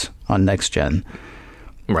facets on Next Gen.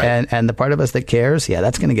 Right. And the part of us that cares,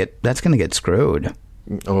 that's going to get screwed.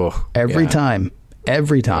 Oh, every time.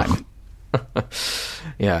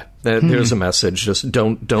 Yeah, there's a message. Just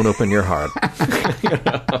don't open your heart.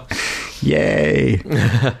 Yay.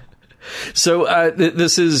 So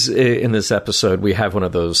this is, in this episode, we have one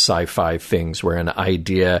of those sci-fi things where an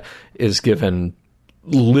idea is given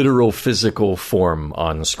literal physical form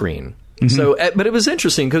on screen. So, but it was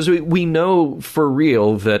interesting because we know for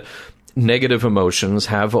real that negative emotions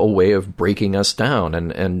have a way of breaking us down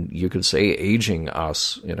and you could say aging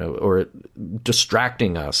us, or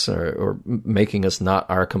distracting us or making us not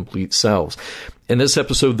our complete selves. In this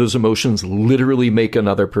episode, those emotions literally make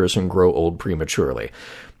another person grow old prematurely.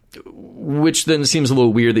 Which then seems a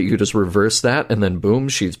little weird that you just reverse that and then boom,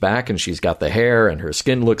 she's back and she's got the hair and her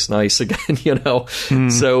skin looks nice again,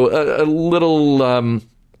 So a little,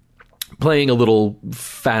 playing a little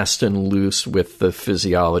fast and loose with the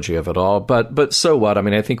physiology of it all. But so what? I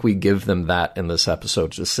mean, I think we give them that in this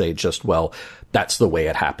episode to say well, that's the way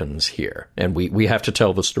it happens here. And we have to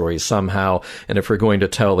tell the story somehow. And if we're going to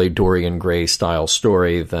tell a Dorian Gray style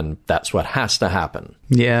story, then that's what has to happen.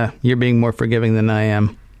 Yeah, you're being more forgiving than I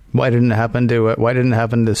am. Why didn't it happen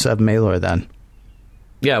to Seb Malor then?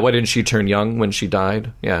 Yeah, why didn't she turn young when she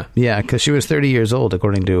died? Yeah. Yeah, because she was 30 years old,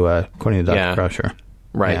 according to Dr. Crusher.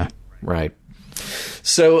 Right, yeah. Right.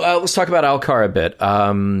 So let's talk about Alcar a bit.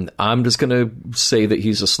 I'm just going to say that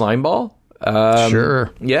he's a slimeball.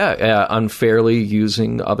 Sure. Yeah, unfairly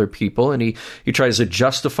using other people. And he tries to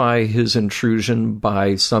justify his intrusion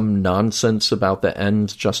by some nonsense about the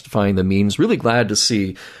ends justifying the means. Really glad to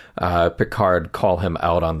see Picard call him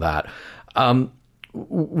out on that.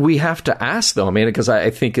 We have to ask, though, because I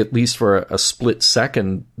think at least for a split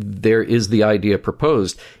second, there is the idea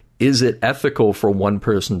proposed. Is it ethical for one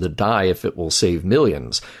person to die if it will save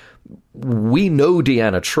millions? We know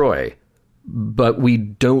Deanna Troi, but we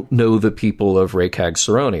don't know the people of Raycag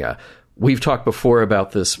Saronia. We've talked before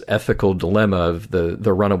about this ethical dilemma of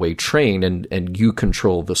the runaway train and you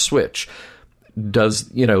control the switch.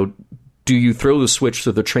 Do you throw the switch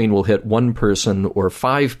so the train will hit one person or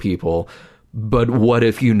 5 people? But what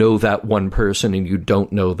if you know that one person and you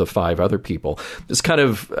don't know the 5 other people? It's kind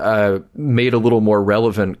of made a little more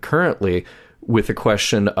relevant currently with the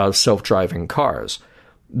question of self-driving cars.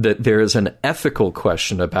 That there is an ethical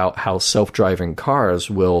question about how self-driving cars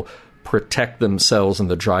will protect themselves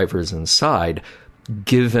and the drivers inside,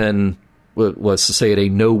 given, let's say, a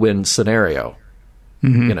no-win scenario.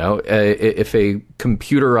 Mm-hmm. If a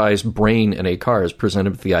computerized brain in a car is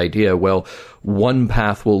presented with the idea, well, one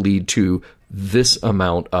path will lead to this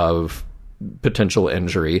amount of potential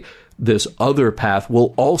injury. This other path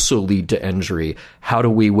will also lead to injury. How do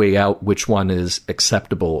we weigh out which one is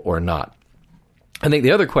acceptable or not? I think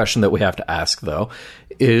the other question that we have to ask, though,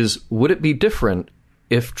 is would it be different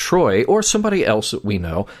if Troi or somebody else that we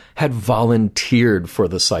know had volunteered for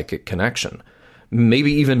the psychic connection?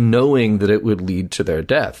 Maybe even knowing that it would lead to their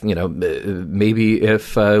death. Maybe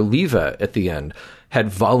if Leva at the end had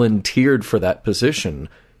volunteered for that position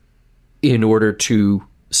in order to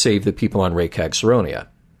save the people on Raycag Saronia.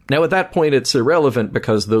 Now, at that point, it's irrelevant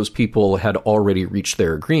because those people had already reached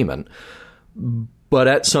their agreement. But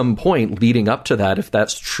at some point leading up to that, if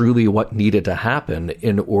that's truly what needed to happen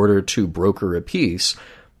in order to broker a peace,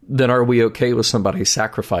 then are we okay with somebody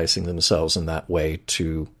sacrificing themselves in that way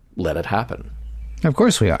to let it happen? Of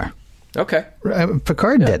course we are. Okay.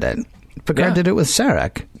 Picard did it. Picard did it with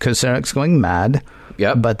Sarek, because Sarek's going mad.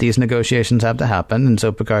 Yeah. But these negotiations have to happen, and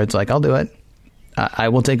so Picard's like, I'll do it. I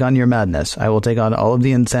will take on your madness. I will take on all of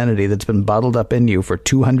the insanity that's been bottled up in you for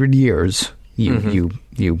 200 years. You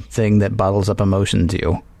thing that bottles up emotions,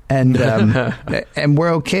 you. And and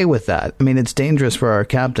we're okay with that. I mean, it's dangerous for our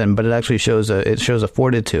captain, but it actually shows a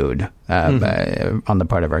fortitude on the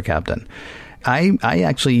part of our captain. I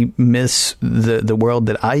actually miss the world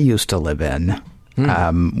that I used to live in,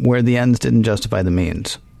 where the ends didn't justify the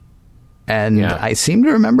means. And I seem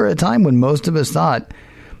to remember a time when most of us thought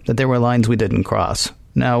that there were lines we didn't cross.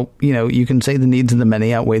 Now, you can say the needs of the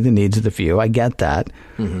many outweigh the needs of the few. I get that.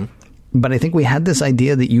 Mm-hmm. But I think we had this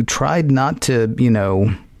idea that you tried not to,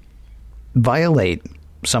 violate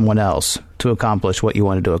someone else to accomplish what you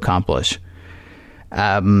wanted to accomplish.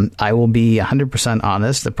 I will be 100%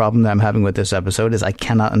 honest. The problem that I'm having with this episode is I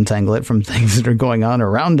cannot untangle it from things that are going on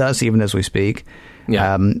around us, even as we speak.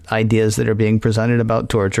 Yeah. Ideas that are being presented about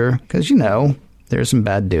torture, because, there are some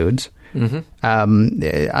bad dudes.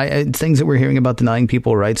 Mm-hmm. Things that we're hearing about denying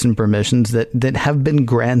people rights and permissions that have been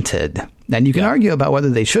granted. And you can argue about whether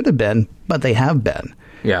they should have been, but they have been.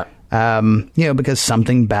 Yeah. Because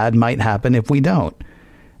something bad might happen if we don't.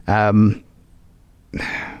 The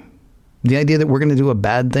idea that we're going to do a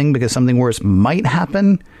bad thing because something worse might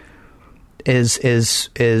happen is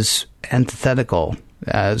antithetical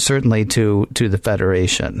certainly to the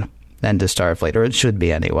Federation and to Starfleet, or it should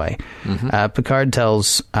be anyway. Picard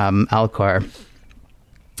tells Alcar,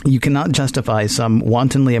 you cannot justify some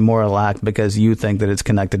wantonly immoral act because you think that it's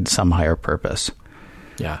connected to some higher purpose.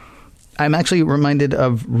 Yeah. I'm actually reminded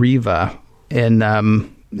of Riva in, I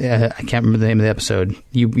can't remember the name of the episode.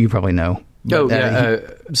 You probably know.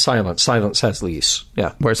 Silence has lease.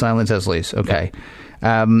 Yeah. Where Silence has lease. Okay.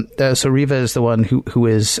 Yeah. So Riva is the one who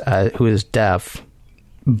is deaf,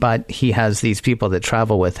 but he has these people that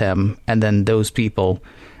travel with him, and then those people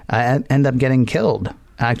end up getting killed,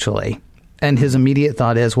 actually. And his immediate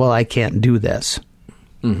thought is, well, I can't do this.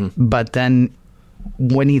 But then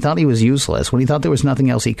when he thought he was useless, when he thought there was nothing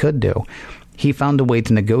else he could do, he found a way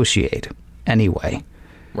to negotiate anyway.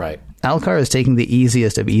 Right. Alcar is taking the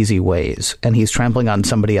easiest of easy ways, and he's trampling on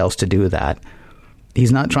somebody else to do that.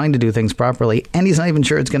 He's not trying to do things properly, and he's not even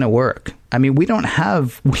sure it's going to work. I mean,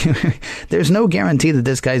 there's no guarantee that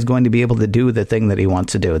this guy's going to be able to do the thing that he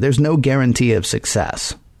wants to do. There's no guarantee of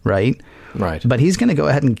success, right? Right. But he's going to go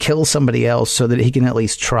ahead and kill somebody else so that he can at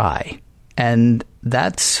least try. And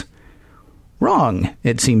that's wrong,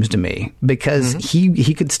 it seems to me, because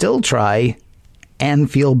he could still try and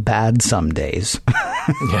feel bad some days.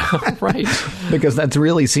 Yeah, right. Because that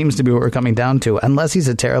really seems to be what we're coming down to. Unless he's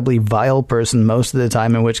a terribly vile person most of the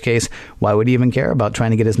time, in which case, why would he even care about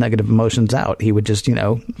trying to get his negative emotions out? He would just,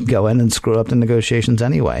 go in and screw up the negotiations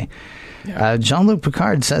anyway. Yeah. Jean-Luc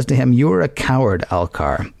Picard says to him, you are a coward,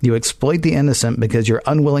 Alcar. You exploit the innocent because you're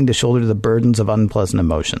unwilling to shoulder the burdens of unpleasant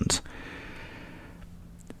emotions.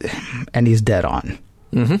 And he's dead on.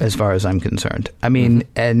 As far as I'm concerned. I mean,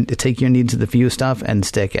 and take your needs of the few stuff and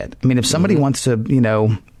stick it. I mean, if somebody wants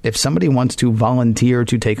to, if somebody wants to volunteer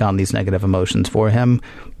to take on these negative emotions for him,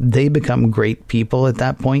 they become great people at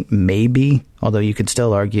that point, maybe. Although you could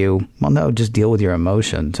still argue, well, no, just deal with your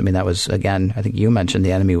emotions. I mean, that was, again, I think you mentioned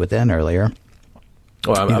The Enemy Within earlier.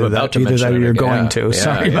 Well, I'm about to mention that, or you're going to. Yeah,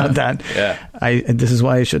 Sorry about that. Yeah. This is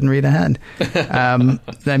why I shouldn't read ahead.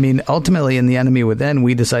 I mean, ultimately, in The Enemy Within,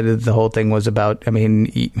 we decided that the whole thing was about, I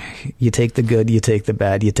mean, you take the good, you take the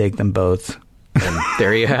bad, you take them both. And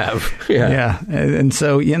there you have. Yeah. Yeah. And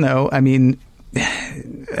so, I mean,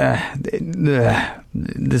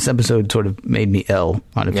 this episode sort of made me ill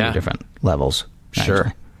on a few different levels. Sure.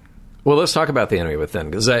 Actually. Well, let's talk about The Enemy Within,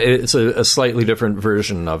 because it's a slightly different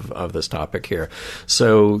version of this topic here.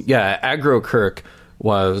 So, yeah, Agro Kirk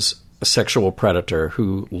was a sexual predator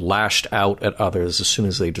who lashed out at others as soon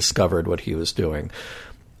as they discovered what he was doing.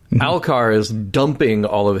 Alcar is dumping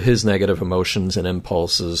all of his negative emotions and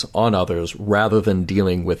impulses on others rather than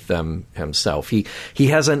dealing with them himself. He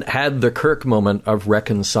hasn't had the Kirk moment of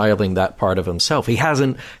reconciling that part of himself. He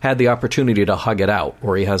hasn't had the opportunity to hug it out,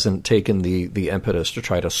 or he hasn't taken the impetus to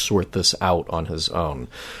try to sort this out on his own.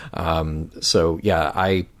 So, yeah,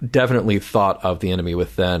 I definitely thought of The Enemy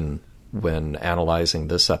Within when analyzing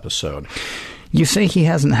this episode. You say he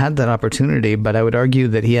hasn't had that opportunity, but I would argue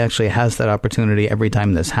that he actually has that opportunity every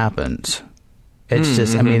time this happens. It's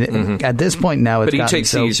just, I mean, at this point now, but he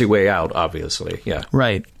takes the easy way out, obviously. Yeah,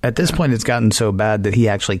 right. At this point, it's gotten so bad that he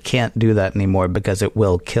actually can't do that anymore because it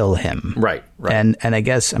will kill him. Right. And I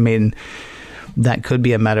guess, I mean, that could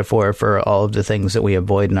be a metaphor for all of the things that we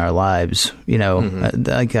avoid in our lives. Just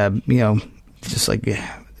like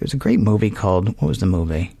there's a great movie called, what was the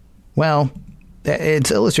movie? Well, it's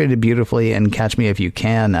illustrated beautifully in Catch Me If You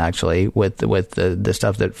Can, actually, with the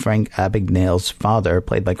stuff that Frank Abagnale's father,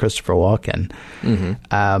 played by Christopher Walken,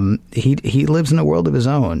 he lives in a world of his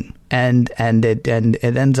own, and it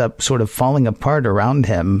ends up sort of falling apart around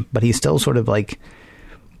him, but he still sort of like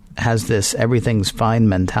has this everything's fine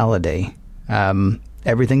mentality.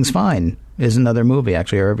 Everything's Fine is another movie,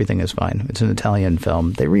 actually, or Everything Is Fine. It's an Italian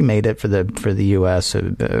film. They remade it for the U.S.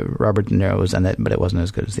 Robert De Niro was in it, but it wasn't as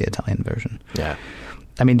good as the Italian version. Yeah.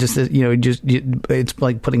 I mean, it's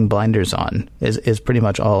like putting blinders on is pretty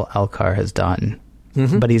much all Alcar has done.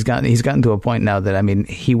 But he's gotten to a point now that, I mean,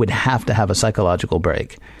 he would have to have a psychological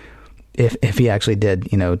break if he actually did,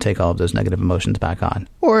 take all of those negative emotions back on,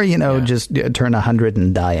 or just turn 100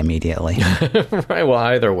 and die immediately. Right. Well,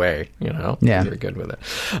 either way, you're good with it.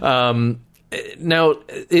 Now,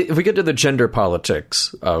 if we get to the gender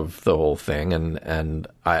politics of the whole thing, and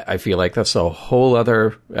I feel like that's a whole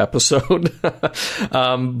other episode,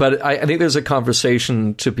 but I think there's a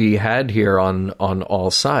conversation to be had here on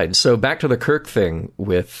all sides. So back to the Kirk thing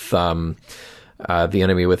with The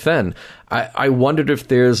Enemy Within. I wondered if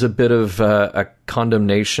there's a bit of a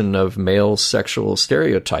condemnation of male sexual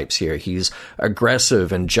stereotypes here. He's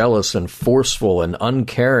aggressive and jealous and forceful and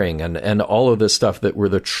uncaring and all of this stuff that were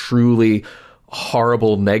the truly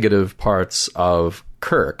horrible negative parts of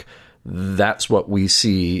Kirk That's what we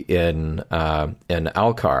see in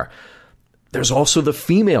Alcar. There's also the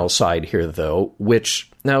female side here, though,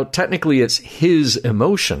 which now technically it's his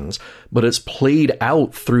emotions, but it's played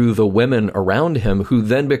out through the women around him who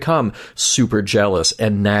then become super jealous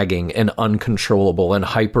and nagging and uncontrollable and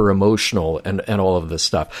hyper emotional and all of this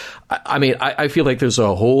stuff. I feel like there's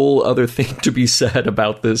a whole other thing to be said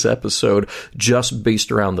about this episode just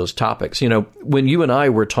based around those topics. You know, when you and I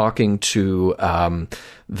were talking to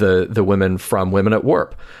the women from Women at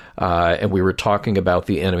Warp, and we were talking about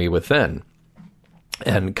the enemy within,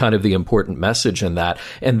 and kind of the important message in that.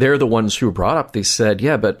 And they're the ones who brought up, they said,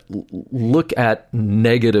 yeah, but look at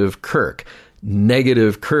Negative Kirk.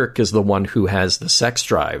 Negative Kirk is the one who has the sex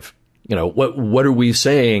drive. You know, what are we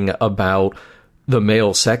saying about the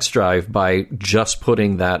male sex drive by just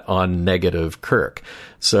putting that on Negative Kirk?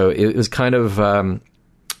 So it was kind of an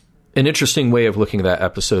interesting way of looking at that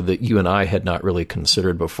episode that you and I had not really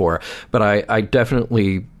considered before. But I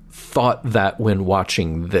definitely thought that when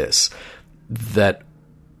watching this, that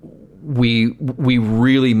we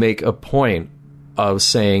really make a point of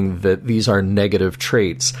saying that these are negative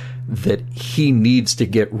traits that he needs to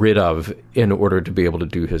get rid of in order to be able to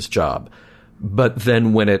do his job. But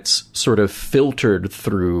then when it's sort of filtered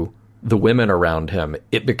through the women around him,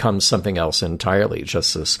 it becomes something else entirely,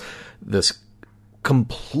 just this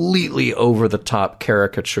completely over-the-top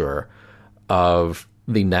caricature of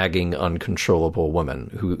the nagging, uncontrollable woman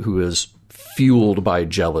who is fueled by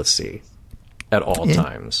jealousy at all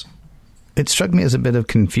times. It struck me as a bit of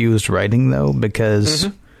confused writing, though, because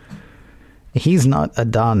he's not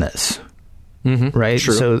Adonis, right?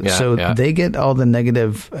 True. So they get all the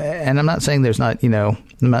negative, and I'm not saying there's not, I'm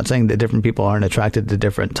not saying that different people aren't attracted to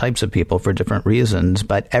different types of people for different reasons,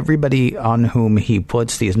 but everybody on whom he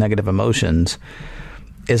puts these negative emotions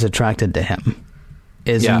is attracted to him,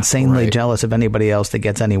 is insanely jealous of anybody else that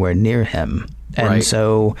gets anywhere near him. And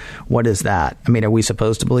so what is that? I mean, are we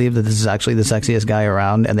supposed to believe that this is actually the sexiest guy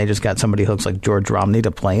around and they just got somebody who looks like George Romney to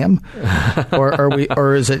play him?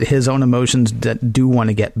 or is it his own emotions that do want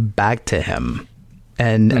to get back to him?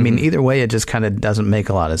 And I mean, either way, it just kind of doesn't make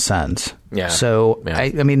a lot of sense. Yeah. So,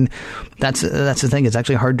 I mean, that's the thing. It's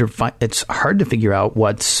actually hard to find. It's hard to figure out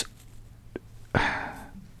what's...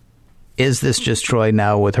 Is this just Troy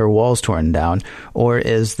now with her walls torn down, or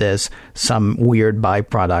is this some weird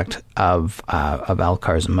byproduct of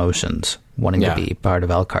Alcar's emotions, wanting to be part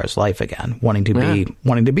of Alcar's life again, wanting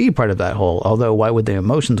to be part of that whole? Although, why would the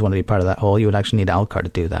emotions want to be part of that whole? You would actually need Alcar to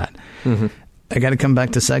do that. I got to come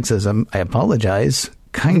back to sexism. I apologize.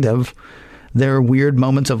 Kind of. There are weird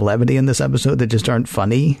moments of levity in this episode that just aren't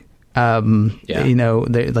funny.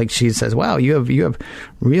 Like she says, wow, you have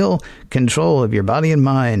real control of your body and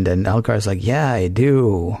mind, and Alcar's like, yeah, I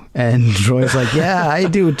do, and Troy's like, yeah, I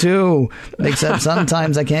do too, except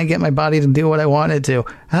sometimes I can't get my body to do what I want it to,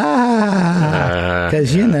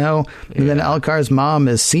 because and then Alcar's mom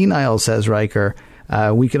is senile, says Riker.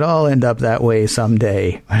 We could all end up that way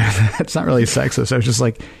someday. That's not really sexist. I was just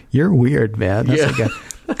like, you're weird, man.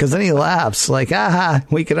 Because then he laughs like,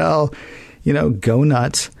 we could all go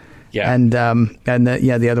nuts. Yeah. And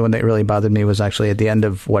the other one that really bothered me was actually at the end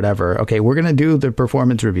of whatever. Okay, we're going to do the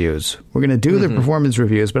performance reviews. We're going to do the performance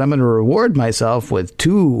reviews, but I'm going to reward myself with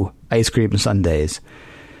 2 ice cream sundaes.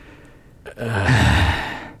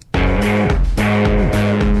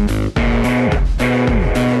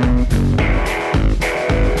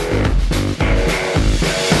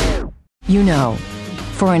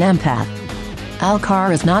 For an empath,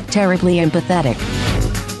 Alcar is not terribly empathetic.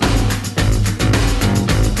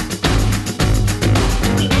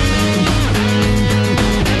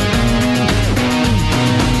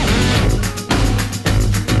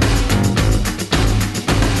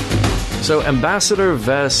 So Ambassador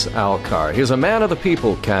Ves Alcar, he's a man of the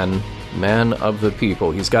people, Ken. Man of the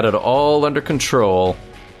people. He's got it all under control,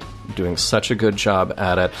 doing such a good job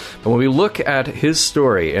at it. But when we look at his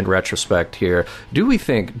story in retrospect here, do we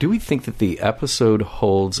think that the episode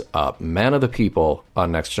holds up? Man of the people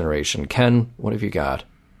on Next Generation. Ken, what have you got?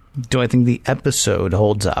 Do I think the episode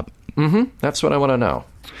holds up? That's what I want to know.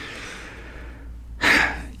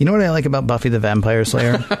 You know what I like about Buffy the Vampire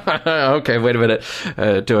Slayer? Okay, wait a minute.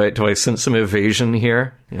 Do I sense some evasion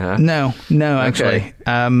here? Yeah. No, actually.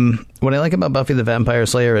 Okay. What I like about Buffy the Vampire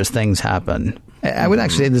Slayer is things happen. I would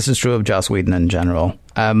actually say this is true of Joss Whedon in general.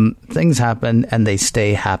 Things happen and they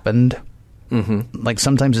stay happened. Like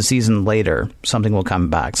sometimes a season later, something will come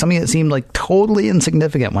back. Something that seemed like totally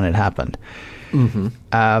insignificant when it happened.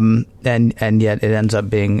 And yet it ends up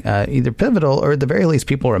being either pivotal or at the very least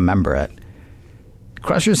people remember it.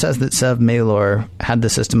 Crusher says that Sev Malor had the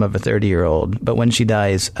system of a 30-year-old, but when she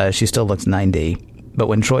dies, she still looks 90. But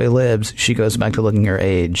when Troy lives, she goes back to looking her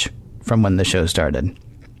age from when the show started.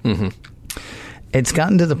 Mm-hmm. It's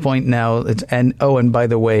gotten to the point now, and by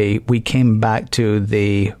the way, we came back to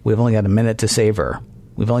we've only got a minute to save her.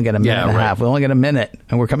 We've only got a minute and a half. We've only got a minute,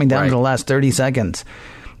 and we're coming down to the last 30 seconds.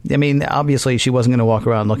 I mean, obviously, she wasn't going to walk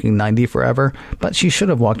around looking 90 forever, but she should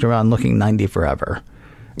have walked around looking 90 forever.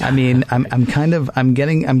 I mean, I'm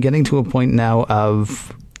getting to a point now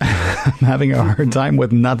of I'm having a hard time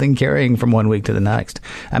with nothing carrying from one week to the next.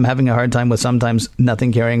 I'm having a hard time with sometimes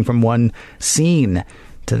nothing carrying from one scene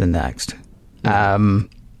to the next.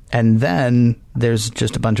 And then there's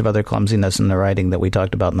just a bunch of other clumsiness in the writing that we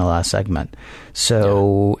talked about in the last segment.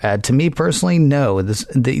 So to me personally, no,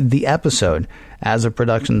 the episode as a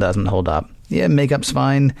production doesn't hold up. Yeah, makeup's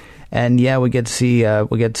fine, and yeah, we get to see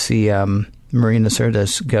Marina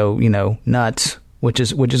Sirtis go nuts, which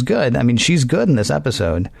is good. I mean, she's good in this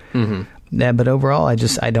episode. Mm-hmm. Yeah, but overall, I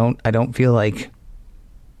don't feel like.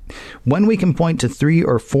 When we can point to 3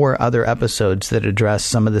 or 4 other episodes that address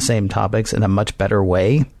some of the same topics in a much better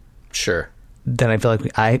way, sure, then I feel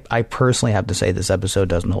like I personally have to say this episode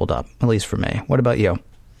doesn't hold up, at least for me. What about you?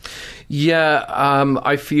 Yeah,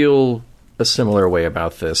 I feel a similar way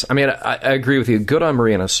about this. I mean, I agree with you. Good on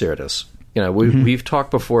Marina Sirtis. We've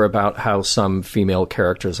talked before about how some female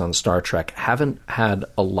characters on Star Trek haven't had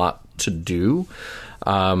a lot to do.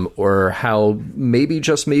 Or how maybe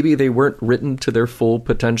they weren't written to their full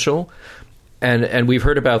potential. And we've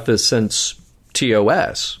heard about this since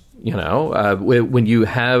TOS, when you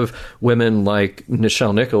have women like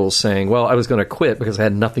Nichelle Nichols saying, well, I was going to quit because I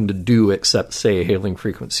had nothing to do except say hailing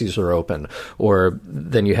frequencies are open. Or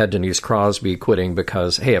then you had Denise Crosby quitting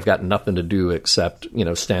because, hey, I've got nothing to do except,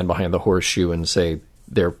 stand behind the horseshoe and say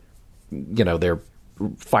they're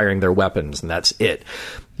firing their weapons, and that's it.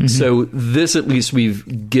 Mm-hmm. So this, at least,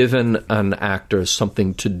 we've given an actor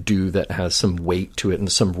something to do that has some weight to it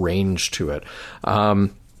and some range to it.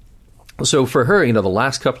 So for her, the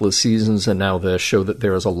last couple of seasons and now the show that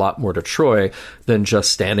there is a lot more to Troy than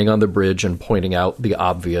just standing on the bridge and pointing out the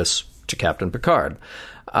obvious to Captain Picard.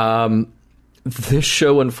 This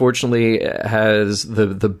show, unfortunately, has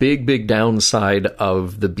the big downside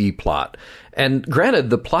of the B plot. And granted,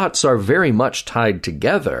 the plots are very much tied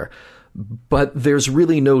together, but there's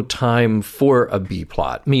really no time for a B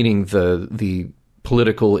plot, meaning the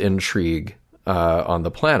political intrigue on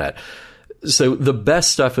the planet. So the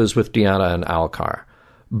best stuff is with Deanna and Alcar,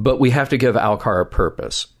 but we have to give Alcar a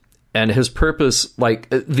purpose. And his purpose, like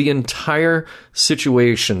the entire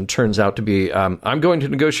situation turns out to be, I'm going to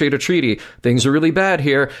negotiate a treaty. Things are really bad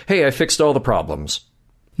here. Hey, I fixed all the problems.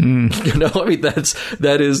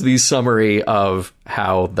 That is the summary of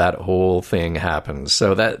how that whole thing happens.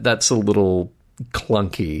 So that's a little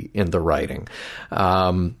clunky in the writing.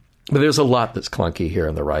 But there's a lot that's clunky here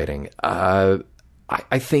in the writing. I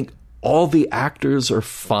think all the actors are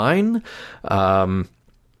fine.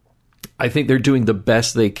 I think they're doing the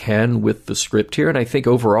best they can with the script here, and I think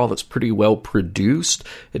overall it's pretty well produced.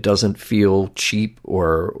 It doesn't feel cheap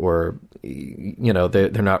or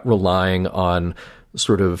they're not relying on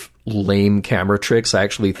sort of lame camera tricks. I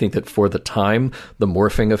actually think that for the time, the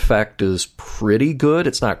morphing effect is pretty good.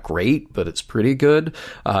 It's not great, but it's pretty good.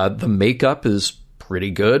 The makeup is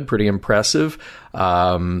pretty good, pretty impressive.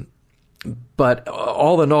 But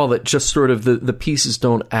all in all, it just sort of the pieces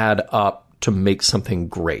don't add up to make something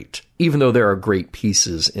great, even though there are great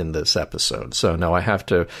pieces in this episode. So no, I have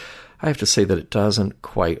to say that it doesn't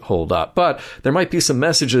quite hold up. But there might be some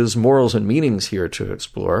messages, morals, and meanings here to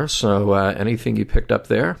explore. So anything you picked up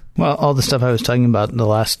there? Well, all the stuff I was talking about in the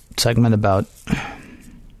last segment about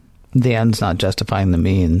the ends not justifying the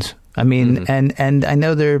means. I mean, and I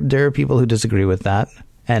know there are people who disagree with that,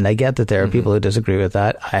 and I get that there are people who disagree with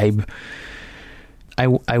that. I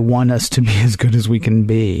want us to be as good as we can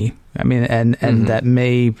be. I mean, and that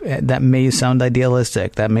may sound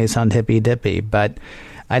idealistic, that may sound hippy dippy, but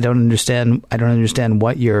I don't understand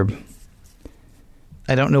what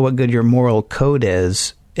I don't know what good your moral code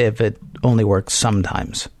is if it only works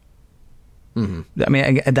sometimes. Mm-hmm. I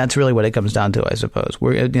mean, that's really what it comes down to, I suppose.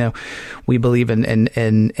 We believe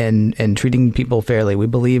in treating people fairly. We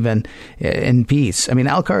believe in peace. I mean,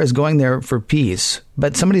 Alcar is going there for peace,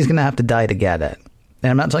 but somebody's going to have to die to get it. And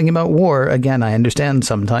I'm not talking about war. Again, I understand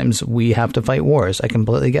sometimes we have to fight wars. I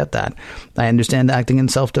completely get that. I understand acting in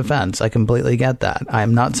self-defense. I completely get that.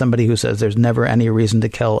 I'm not somebody who says there's never any reason to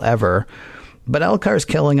kill ever. But Alcar's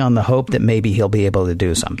killing on the hope that maybe he'll be able to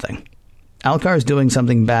do something. Alcar's doing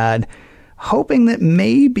something bad, hoping that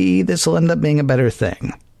maybe this will end up being a better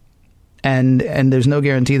thing. And there's no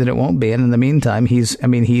guarantee that it won't be. And in the meantime, he's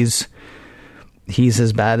he's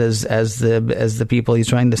as bad as the people he's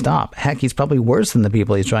trying to stop. Heck, he's probably worse than the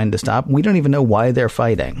people he's trying to stop. We don't even know why they're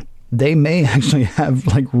fighting. They may actually have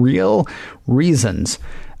like real reasons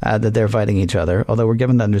that they're fighting each other, although we're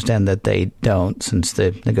given to understand that they don't, since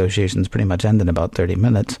the negotiations pretty much end in about 30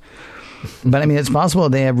 minutes. But I mean, it's possible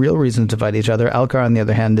they have real reasons to fight each other. Alcar, on the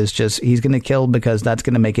other hand, is just, he's going to kill because that's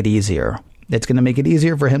going to make it easier. It's going to make it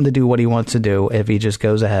easier for him to do what he wants to do if he just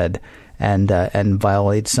goes ahead and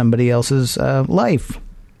violates somebody else's life.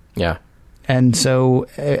 Yeah. And so,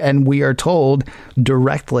 and we are told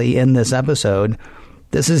directly in this episode,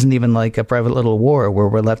 this isn't even like a private little war where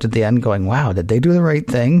we're left at the end going, wow, did they do the right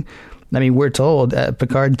thing? I mean, we're told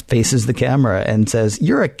Picard faces the camera and says,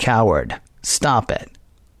 "You're a coward. Stop it."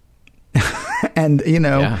 And,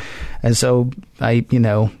 and so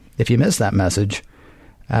if you missed that message,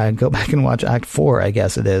 go back and watch Act 4, I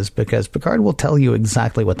guess it is, because Picard will tell you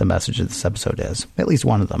exactly what the message of this episode is. At least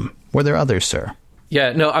one of them. Were there others, sir?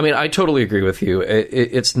 Yeah, no, I mean, I totally agree with you.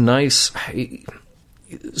 It's nice.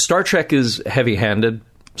 Star Trek is heavy-handed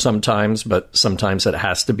sometimes, but sometimes it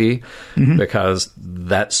has to be, because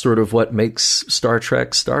that's sort of what makes Star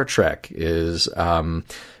Trek is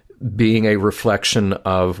being a reflection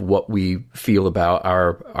of what we feel about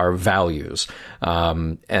our values.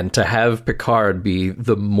 And to have Picard be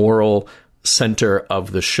the moral center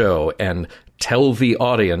of the show and tell the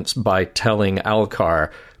audience by telling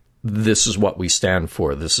Alcar, this is what we stand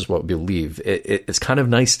for, this is what we believe. It's kind of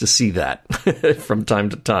nice to see that from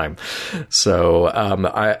time to time. So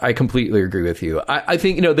I completely agree with you. I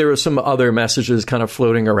think, there are some other messages kind of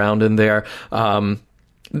floating around in there.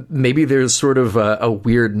 Maybe there's sort of a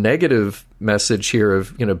weird negative message here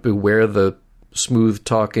of, beware the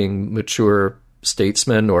smooth-talking, mature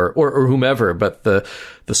statesman or whomever, but the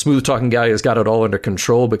smooth-talking guy has got it all under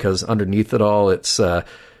control, because underneath it all, it's a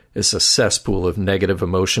cesspool of negative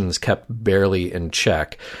emotions kept barely in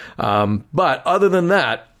check. But other than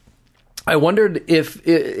that, I wondered if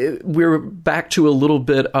we're back to a little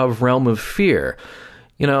bit of Realm of Fear.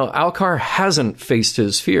 Alcar hasn't faced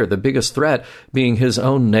his fear, the biggest threat being his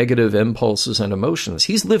own negative impulses and emotions.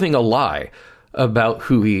 He's living a lie about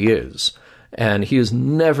who he is, and he has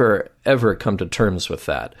never, ever come to terms with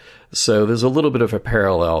that. So there's a little bit of a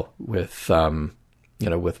parallel with,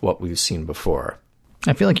 with what we've seen before.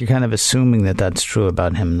 I feel like you're kind of assuming that that's true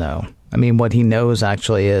about him, though. I mean, what he knows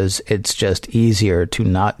actually is it's just easier to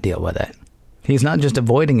not deal with it. He's not just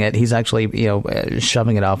avoiding it. He's actually,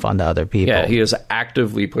 shoving it off onto other people. Yeah, he is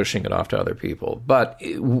actively pushing it off to other people. But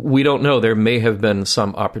we don't know. There may have been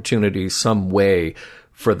some opportunity, some way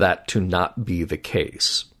for that to not be the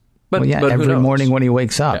case. But, every morning when he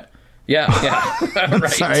wakes up. Yeah.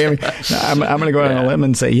 Right. Sorry, I'm going to go out on a limb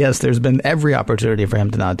and say, yes, there's been every opportunity for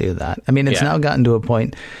him to not do that. I mean, it's now gotten to a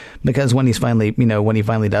point, because when he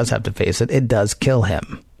finally does have to face it, it does kill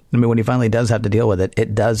him. I mean, when he finally does have to deal with it,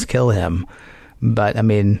 it does kill him. But, I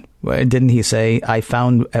mean, didn't he say, I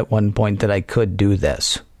found at one point that I could do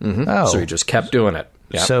this? Mm-hmm. Oh. So he just kept doing it.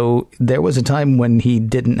 Yep. So there was a time when he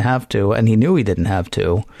didn't have to, and he knew he didn't have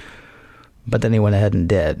to, but then he went ahead and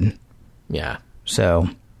did. Yeah. So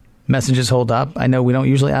messages hold up? I know we don't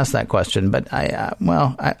usually ask that question, but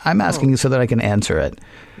I'm asking so that I can answer it.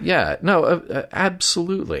 Yeah. No,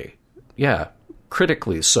 absolutely. Yeah.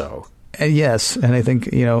 Critically so. Yes, and I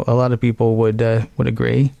think a lot of people would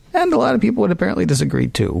agree, and a lot of people would apparently disagree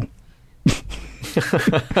too.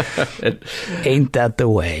 Ain't that the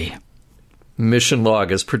way? Mission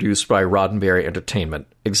Log is produced by Roddenberry Entertainment.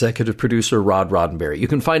 Executive producer Rod Roddenberry. You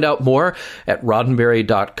can find out more at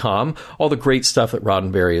roddenberry.com. All the great stuff that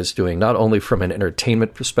Roddenberry is doing, not only from an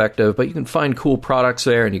entertainment perspective, but you can find cool products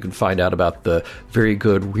there, and you can find out about the very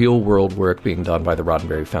good real-world work being done by the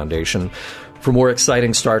Roddenberry Foundation. For more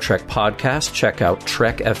exciting Star Trek podcasts, check out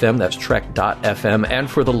Trek FM, that's trek.fm. And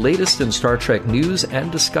for the latest in Star Trek news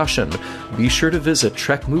and discussion, be sure to visit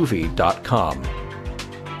trekmovie.com.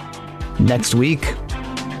 Next week,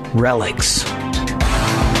 Relics.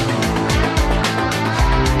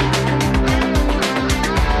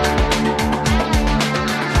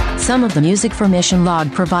 Some of the music for Mission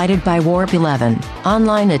Log provided by Warp 11,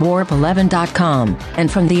 online at warp11.com,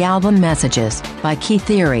 and from the album Messages by Key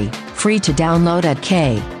Theory, free to download at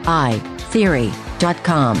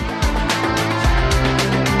kitheory.com.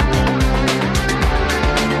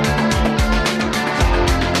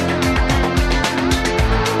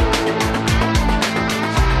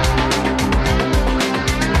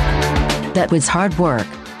 That was hard work.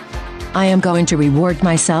 I am going to reward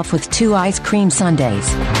myself with 2 ice cream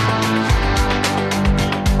sundaes.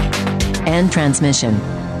 End transmission.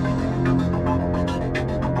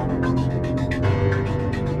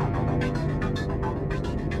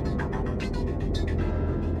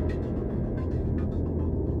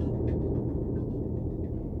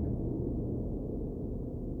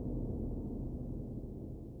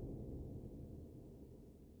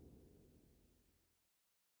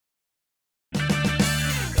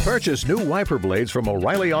 Purchase new wiper blades from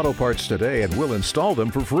O'Reilly Auto Parts today and we'll install them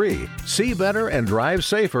for free. See better and drive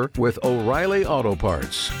safer with O'Reilly Auto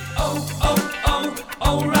Parts. Oh, oh,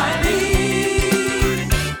 oh, O'Reilly.